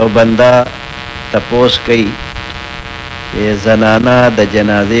پوهېږي. یو بنده تپوس کوي زنانه د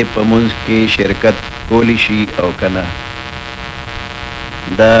جنازې په منځ کې شرکت کولی شي او که نه.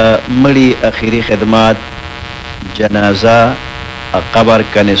 د مړي اخري خدمات، جنازه، قبر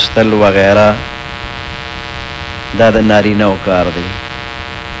کنستل وغیره دا د نارینهو کار دی.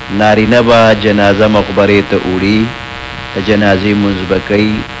 نارینه به جنازه مقبرې ته وړي، د جنازې منځ به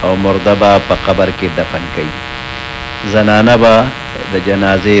کوي او مرده به په قبر کې دفن کوي. زنانه به د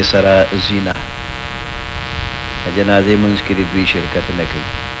جنازې سره زینه د جنازې منځ کې د دوی شرکت نه کوي.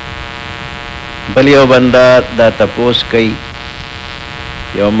 بل یو بنده دا تپوس کوي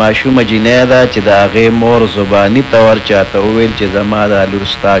یو ماشومه جینۍ ده چې د هغې مور زباني طور چاته وویل چې زما دا لور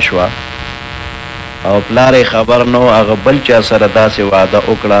ستا شوه او پلار یې خبر نه و، هغه بل چا سره داسې وعده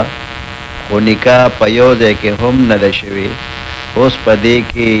وکړه خو نکاح په یو ځای کې هم نه ده شوې. اوس په دې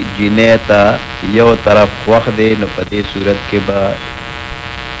کې جینۍ ته یو طرف خوښ دی، نو په دې صورت کې به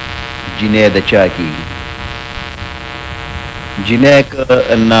جینۍ د چا کېږي؟ جینۍ که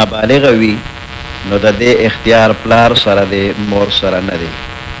نابالغه وي نو د دې اختیار پلار سره دی، مور سره نه دی.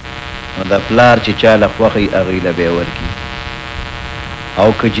 نو د پلار چې چا له خوښوي هغوی له به یې ورکړي. او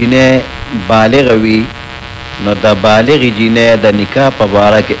که جینۍ بالغه وي نو د بالغې جینۍ د نکاح په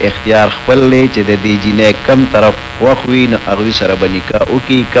باره کې اختیار خپل دی چې د دې جینۍ کم طرف خوښ وي نو هغوی سره به نکاح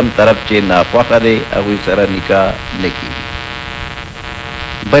وکړي، کم طرف چې ناخوښه دی هغوی سره نکاح نه کېږي.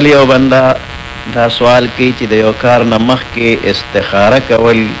 بل یو بنده دا سوال کوي چې د یو کار نه مخکې استخاره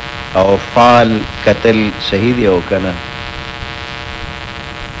کول او فعل کتل صحیح دی او که نه؟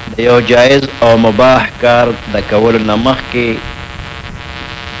 د یو جایز او مباح کار د کولو نه مخکې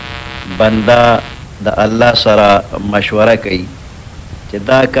بنده د الله سره مشوره کوي چې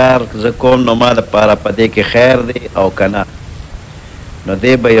دا کار زه کوم نو ما دپاره په دې کې خیر دی او که نه. نو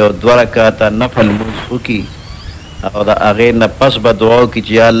دی به یو 2 رکعته نفل لمونځ وکړي او د هغې نه پس به دعا وکړي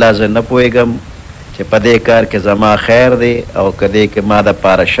چې یا الله زه نه پوهېږم چې په دې کار کې زما خیر دی او که دې کې ما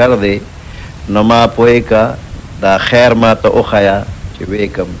دپاره شر دی، نو ما پوهې که دا خیر ما ته وښیه چې ویې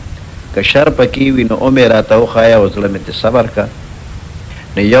کړم، که شر پکې وي نو مې راته وښیه او زړه مې ته صبر که.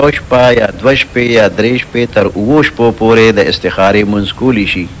 نو 1 شپه یا 2 شپې یا 3 شپې تر 7 شپو پورې د استخارې منځ کولی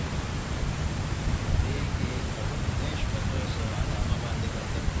شي.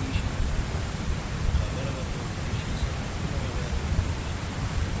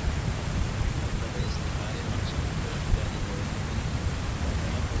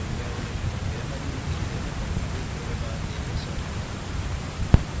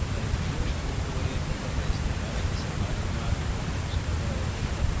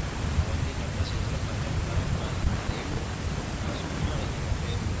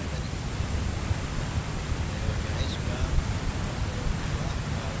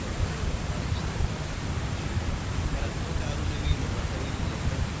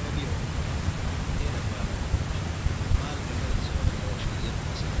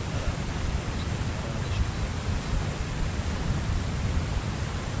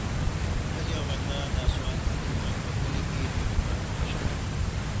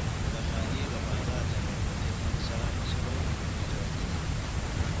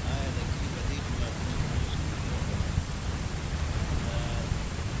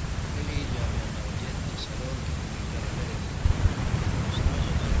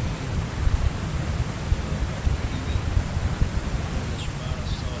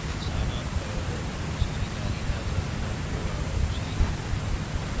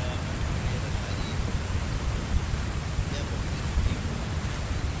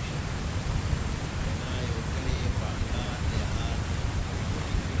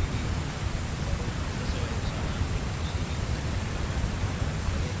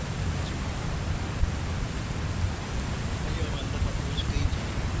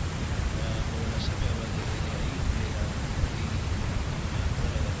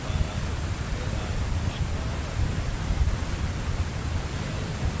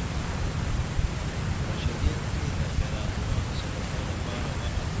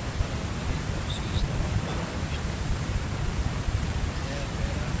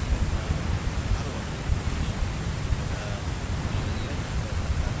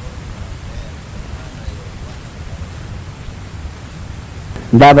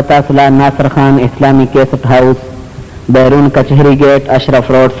 دا بتاسلا ناصر خان اسلامی کیسٹ ہاؤس بیرون کچہری گیٹ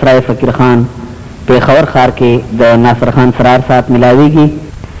اشرف روڈ سرائے فقیر خان پیښور ښار کې د ناصر خان سرار سات ملاویږي.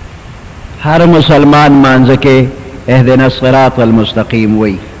 ہر مسلمان مانځه کې اهدنا الصراط المستقیم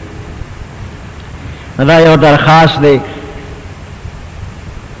وی. دا یو درخواست دی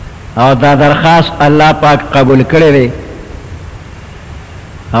او دا درخواست الله پاک قبول کړی دی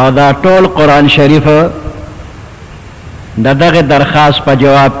او دا ټول قرآن شریف دا دغه درخواست په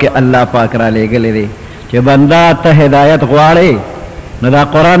جواب کې الله پاک را لېږلی دی چې بنده ته هدایت غواړې نو دا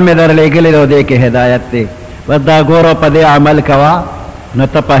قرآن مې در لېږلی دی دې کې هدایت دی بس دا ګوره په دې عمل کوه نو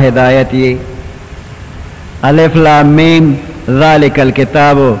ته په هدایت یې. الف لام میم ذلک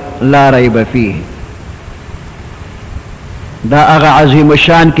الکتاب لا ریب فیه. دا هغه عظیم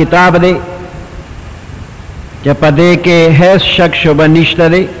الشان کتاب دی چې په دې کې هیڅ شک شبه نشته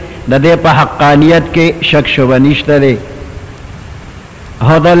دی د دې په حقانیت کې شک شبه نشته دی.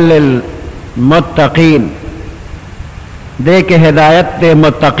 هدى للمتقین دې کې هدایت دی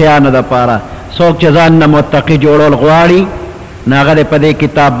متقیانو دپاره. څوک چې ځان نه متقي جوړول غواړي نو هغه په دې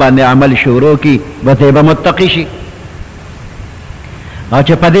کتاب باندې عمل شروع کړي بس یې به متقي شي او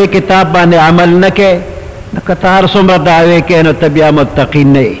چې په دې کتاب باندې عمل نه کوي نو که ته هر څومره دعوې کوې نو ته بیا متقي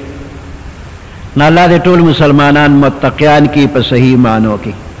نه یې. نو الله دې ټول مسلمانان متقیان کړي په صحیح معنو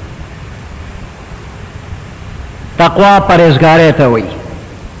کې. تقوا پرهیزګارۍ ته وایي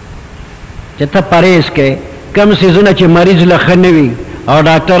چې ته پرهیز کوې کم څیزونه چې مریض له ښه نه وي او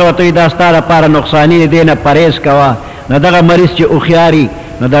ډاکټر ورته وایي دا ستا لپاره نقصاني دی دې نه پرهیز کوه نو دغه مریض چې هوښیاري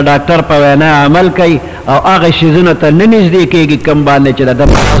نو د ډاکټر په وینا عمل کوي او هغه څیزونو ته نه نږدې کېږي کم باندې چې د ده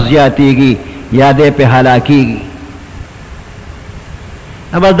مرض زیاتېږي یا دی پې هلاکېږي.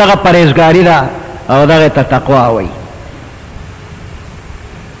 بس دغه پرهیزګاري ده او دغه ته تقوا وایي.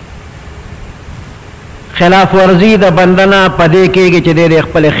 خلاف ورزي د بنده نه په دې کېږي چې دی د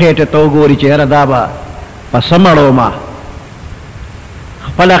خپلې خېټې ته وګوري چې یاره دا به په څه مړومه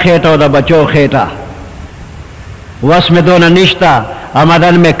خپله خېټه او د بچو خېټه وس مې دونه نشته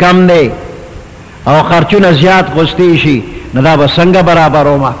آمدن مې کم دی او خرچونه زیات غوستی شي نو دا به څنګه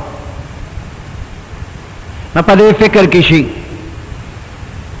برابرومه. نو په دې فکر کې شي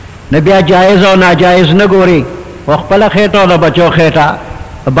نو بیا جایز او ناجایز نه ګوري او خپله خېټه او د بچو خېټه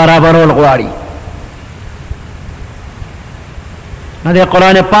برابرول غواړي. نو د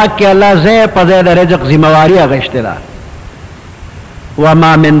قرآن پاک کې الله ځای په ځای د رزق ذمواري اخیستې ده.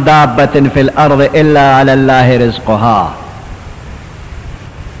 وما من دابة في الأرض إلا على الله رزقها.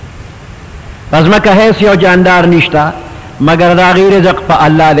 پس مکه هیڅ یو جاندار نشته مگر د هغې رزق په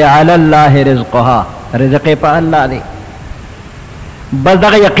الله دی. علی الله رزقها رزق یې په الله دی. بس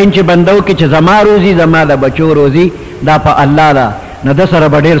دغه یقین چې بنده وکړي چې زما روزي زما د بچو روزي دا په الله ده نو ده سره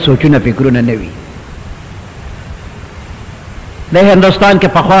به ډېر سوچونه فکرونه نه وي. د هندوستان کې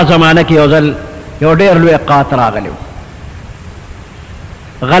پخوا زمانه کې یو ځل یو ډېر لوی قحط راغلی و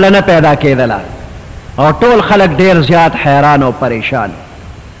غله نه پیدا کېدله او ټول خلک ډېر زیات حیران او پریشان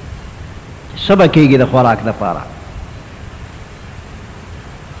څه به کېږي د خوراک دپاره.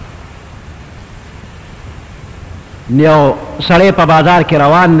 یو سړی په بازار کې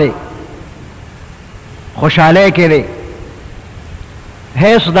روان دی خوشحالی کې دی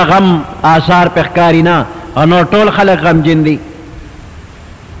هیڅ د غم آثار پې ښکاري نه او نور ټول خلک غمجن دي.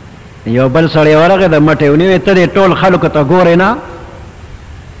 یو بل سړی ورغی د مټې ونیوې ته دې ټول خلکو ته ګورې نه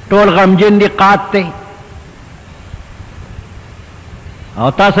ټول غمجن دي قات دی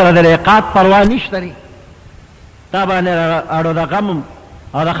او تا سره د دې قات پروا نشته دی تا باندې اړو د غم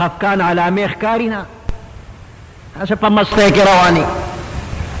او د خفقان علامې ښکاري نه هسې په مستی کې روانې.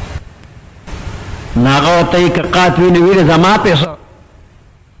 نو هغه ورته وایي که قات وي نو ویلې زما پې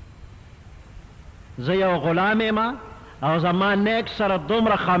زه یو غلام یم او زما نیک سره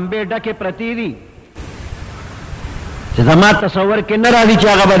دومره خمبې ډکې پرتې دي چې زما تصور کې نه راځي چې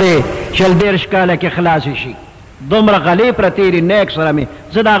هغه به د 20-30 کاله کې خلاصې شي. دومره غلې پرتې دي نیک سره مې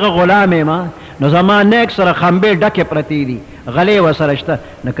زه د هغه غلام یم نو زما نیک سره خمبې ډکې پرتې دي غلې ورسره شته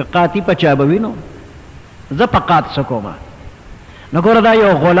نو که قاتي په چا به وي نو زه په قات څه کومه. نو ګوره دا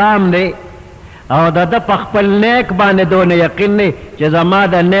یو غلام دی او د ده په خپل نیک باندې دونه یقین دی چې زما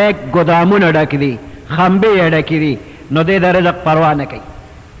د نیک ګدامونه ډک دي خمبې یې ډکې دي نو دی د رزق پروا نه کوي.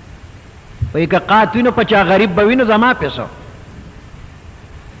 وایي که قات وي نو په چا غریب به وي نو زما پیسو.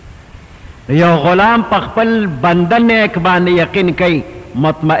 یو غلام په خپل بنده نیک باندې یقین کوي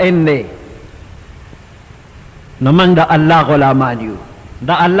مطمئن دی نو موږ د الله غلامان یو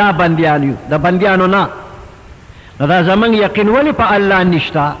د الله بندیان یو د بندیانو نه. نو دا زموږ یقین ولې په الله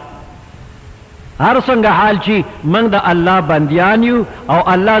نشته هر څنګه حال چې موږ د الله بندیان یو او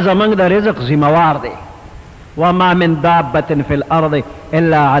الله زموږ د رزق ذموار دی وما من دابة فی الارض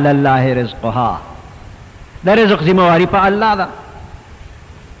الا علی اللہ رزقها. دا رزق ذمواری پا اللہ دا،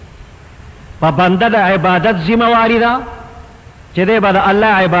 پا بندہ دا عبادت ذمواری دا چی دے با دا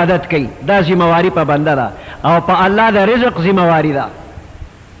اللہ عبادت کی، دا ذمواری پا بندہ دا، او پا اللہ دا رزق ذمواری دا.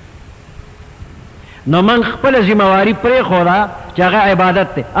 نو من خپل ذمواری پری خودا چی اگا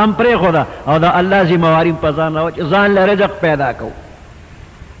عبادت تے ام پری خودا او دا اللہ ذمواری پا زان رو چی زان لرزق پیدا کو.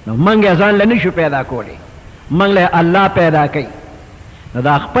 نو منگ ازان لنشو پیدا کولی، منگ لے اللہ پیدا کی. نو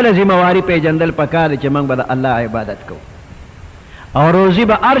دا خپل ذمواری پہ جندل پکار دی چی منگ با دا اللہ عبادت کو، اور روزی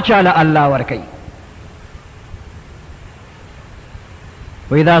با ارچالا اللہ ورکی.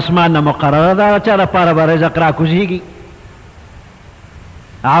 وی دا اسمان نا مقرر دا چالا پارا با رزق را کزی گی.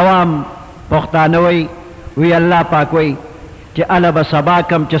 عوام پختانوی وی اللہ پاکوی چی علا با سبا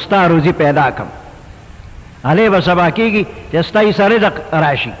کم چستا روزی پیدا کم، علی با سبا کی گی چستا ایسا رزق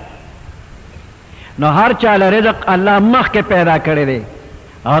راشی. نو ہر چال رزق اللہ مخ کے پیدا کرے دے،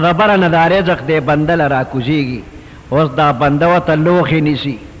 اور دا برن دا رزق دے بندل را کزی گی. اس دا بندہ تا لوخی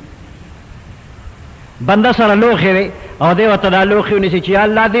نیسی، بندہ سر لوخی دے اور دے وطا دا لوخی نیسی چی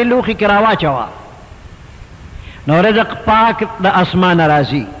اللہ دے لوخی کراوا چوا. نو رزق پاک دا اسمان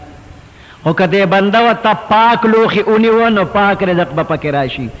رازی، او کدے بندہ وطا پاک لوخی اونیو نو پاک رزق با پک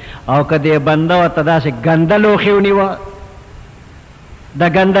راشی. او کدے بندہ وطا دا سے گندہ لوخی اونیو، دا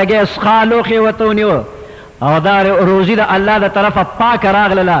گندگی اسخا لوخی وطا اونیو، او دا روزی دا اللہ دا طرف پاک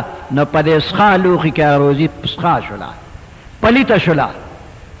راغ للا، نو پا دے اسخا لوخی کیا روزی اسخا شلا پلیتا شلا.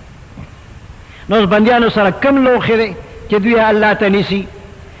 نو اس بندیانو سر کم لوخی دے چی دوی اللہ تنیسی.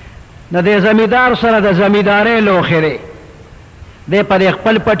 نو دے زمیدار سر دا زمیدارے لوخی دے، دے پا دے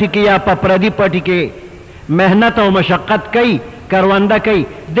خپل پٹی کی یا پا پردی پٹی کی محنت و مشقت کی کروندہ کی،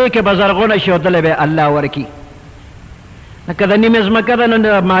 دے کے بزرگون شودل بے اللہ ورکی. نکہ نیم ازمکہ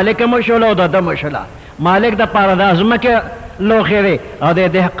دا مالک مشولا دا دا مشولا، مالک دا پارا دا ازمکہ لوخی دے، او دے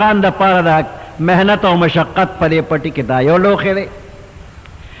دہقان دا پارا دا محنت و مشقت پا دے پٹی کی دا یو لوخی دے.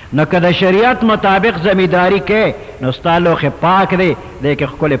 نکہ دا شریعت مطابق زمیداری کے نستا لوخی پاک دے، دے کہ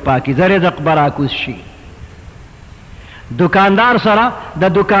خکل پاکی رزق براکوز شی. دکاندار سرا دا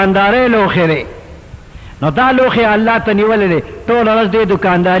دکاندارے لوخی دے، نو دا لوخی اللہ تنیول دے طول رز دے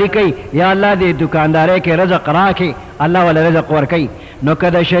دکانداری کئی، یا اللہ دے دکاندارے کے رزق راکے، اللہ والا رزق ورکی. نو کہ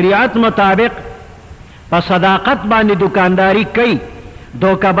دا شریعت مطابق پا صداقت باندې دکانداری کئی،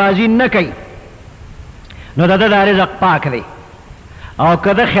 دوکہ بازی نہ کئی، نو دا دا رزق پاک دے. او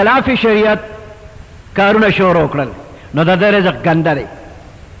کدا خلاف شریعت کارون شروع کرل نو دا رزق گندہ دے.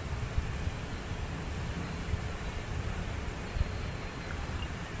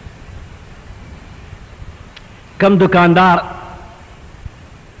 کم دکاندار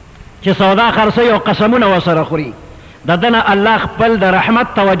چی سودا خرسی و قسمون وسر خوری، دا دنا اللہ خپل دا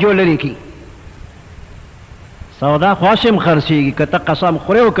رحمت توجہ لری کی. سودا خواسم خرسی گی کتا قسم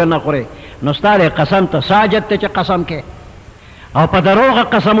خوری و کنا خوری، نستا دے قسم تا ساجد تے چی قسم کے، او پا دروغ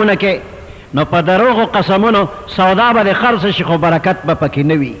قسمون کے. نو پا دروغ قسمون سودا با دے خرس شیخو برکت با پکی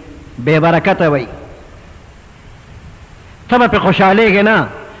نوی، بے برکت وی. تب پی خوشحالے گی نا،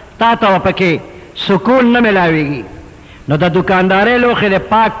 تا تا پکی سکون نہ ملاوے گی. نو دا دکاندارے لوخی دے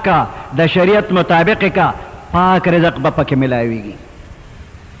پاک کا، دا شریعت مطابق کا پاک رزق با پکی ملاوے گی.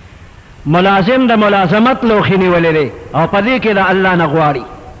 ملازم دا ملازمت لوخی نیولے دے، او پا دے کے دا اللہ نغواری.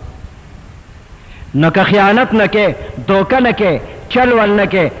 نو که خیانت نہ کے، دوکہ نہ کے، چل ول نہ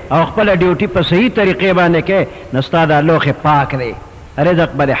کے، او خپل ڈیوٹی پا صحیح طریقے بانے کے، نستا دا لوخ پاک دے،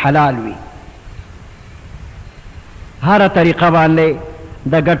 رزق بد حلال وی. ہر طریقہ بانے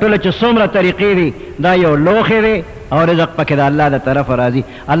دا گٹول چا سمر طریقے دی دا یو لوخ دے، اور رزق پاک دا اللہ دا طرف راضی.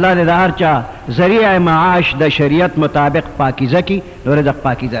 اللہ دے دا ہر چا ذریعہ معاش دا شریعت مطابق پاکیزہ کی، نو رزق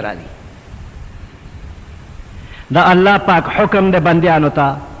پاکیزہ راضی. دا اللہ پاک حکم دے بندیانو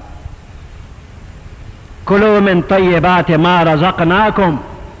تا، کلو من طیبات ما رزقناکم،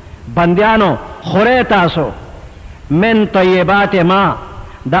 بندیانو خورے تاسو من طیبات ما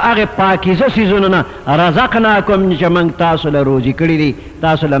دا اغی پاکیزہ سیزنونا رزقناکم چا منگ تاسو لروزی کری دی،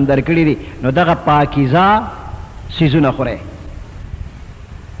 تاسو لمدر کری دی. نو دا پاکیزہ سیزن خورے،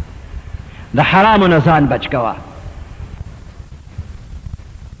 دا حرام نزان بچ کوا.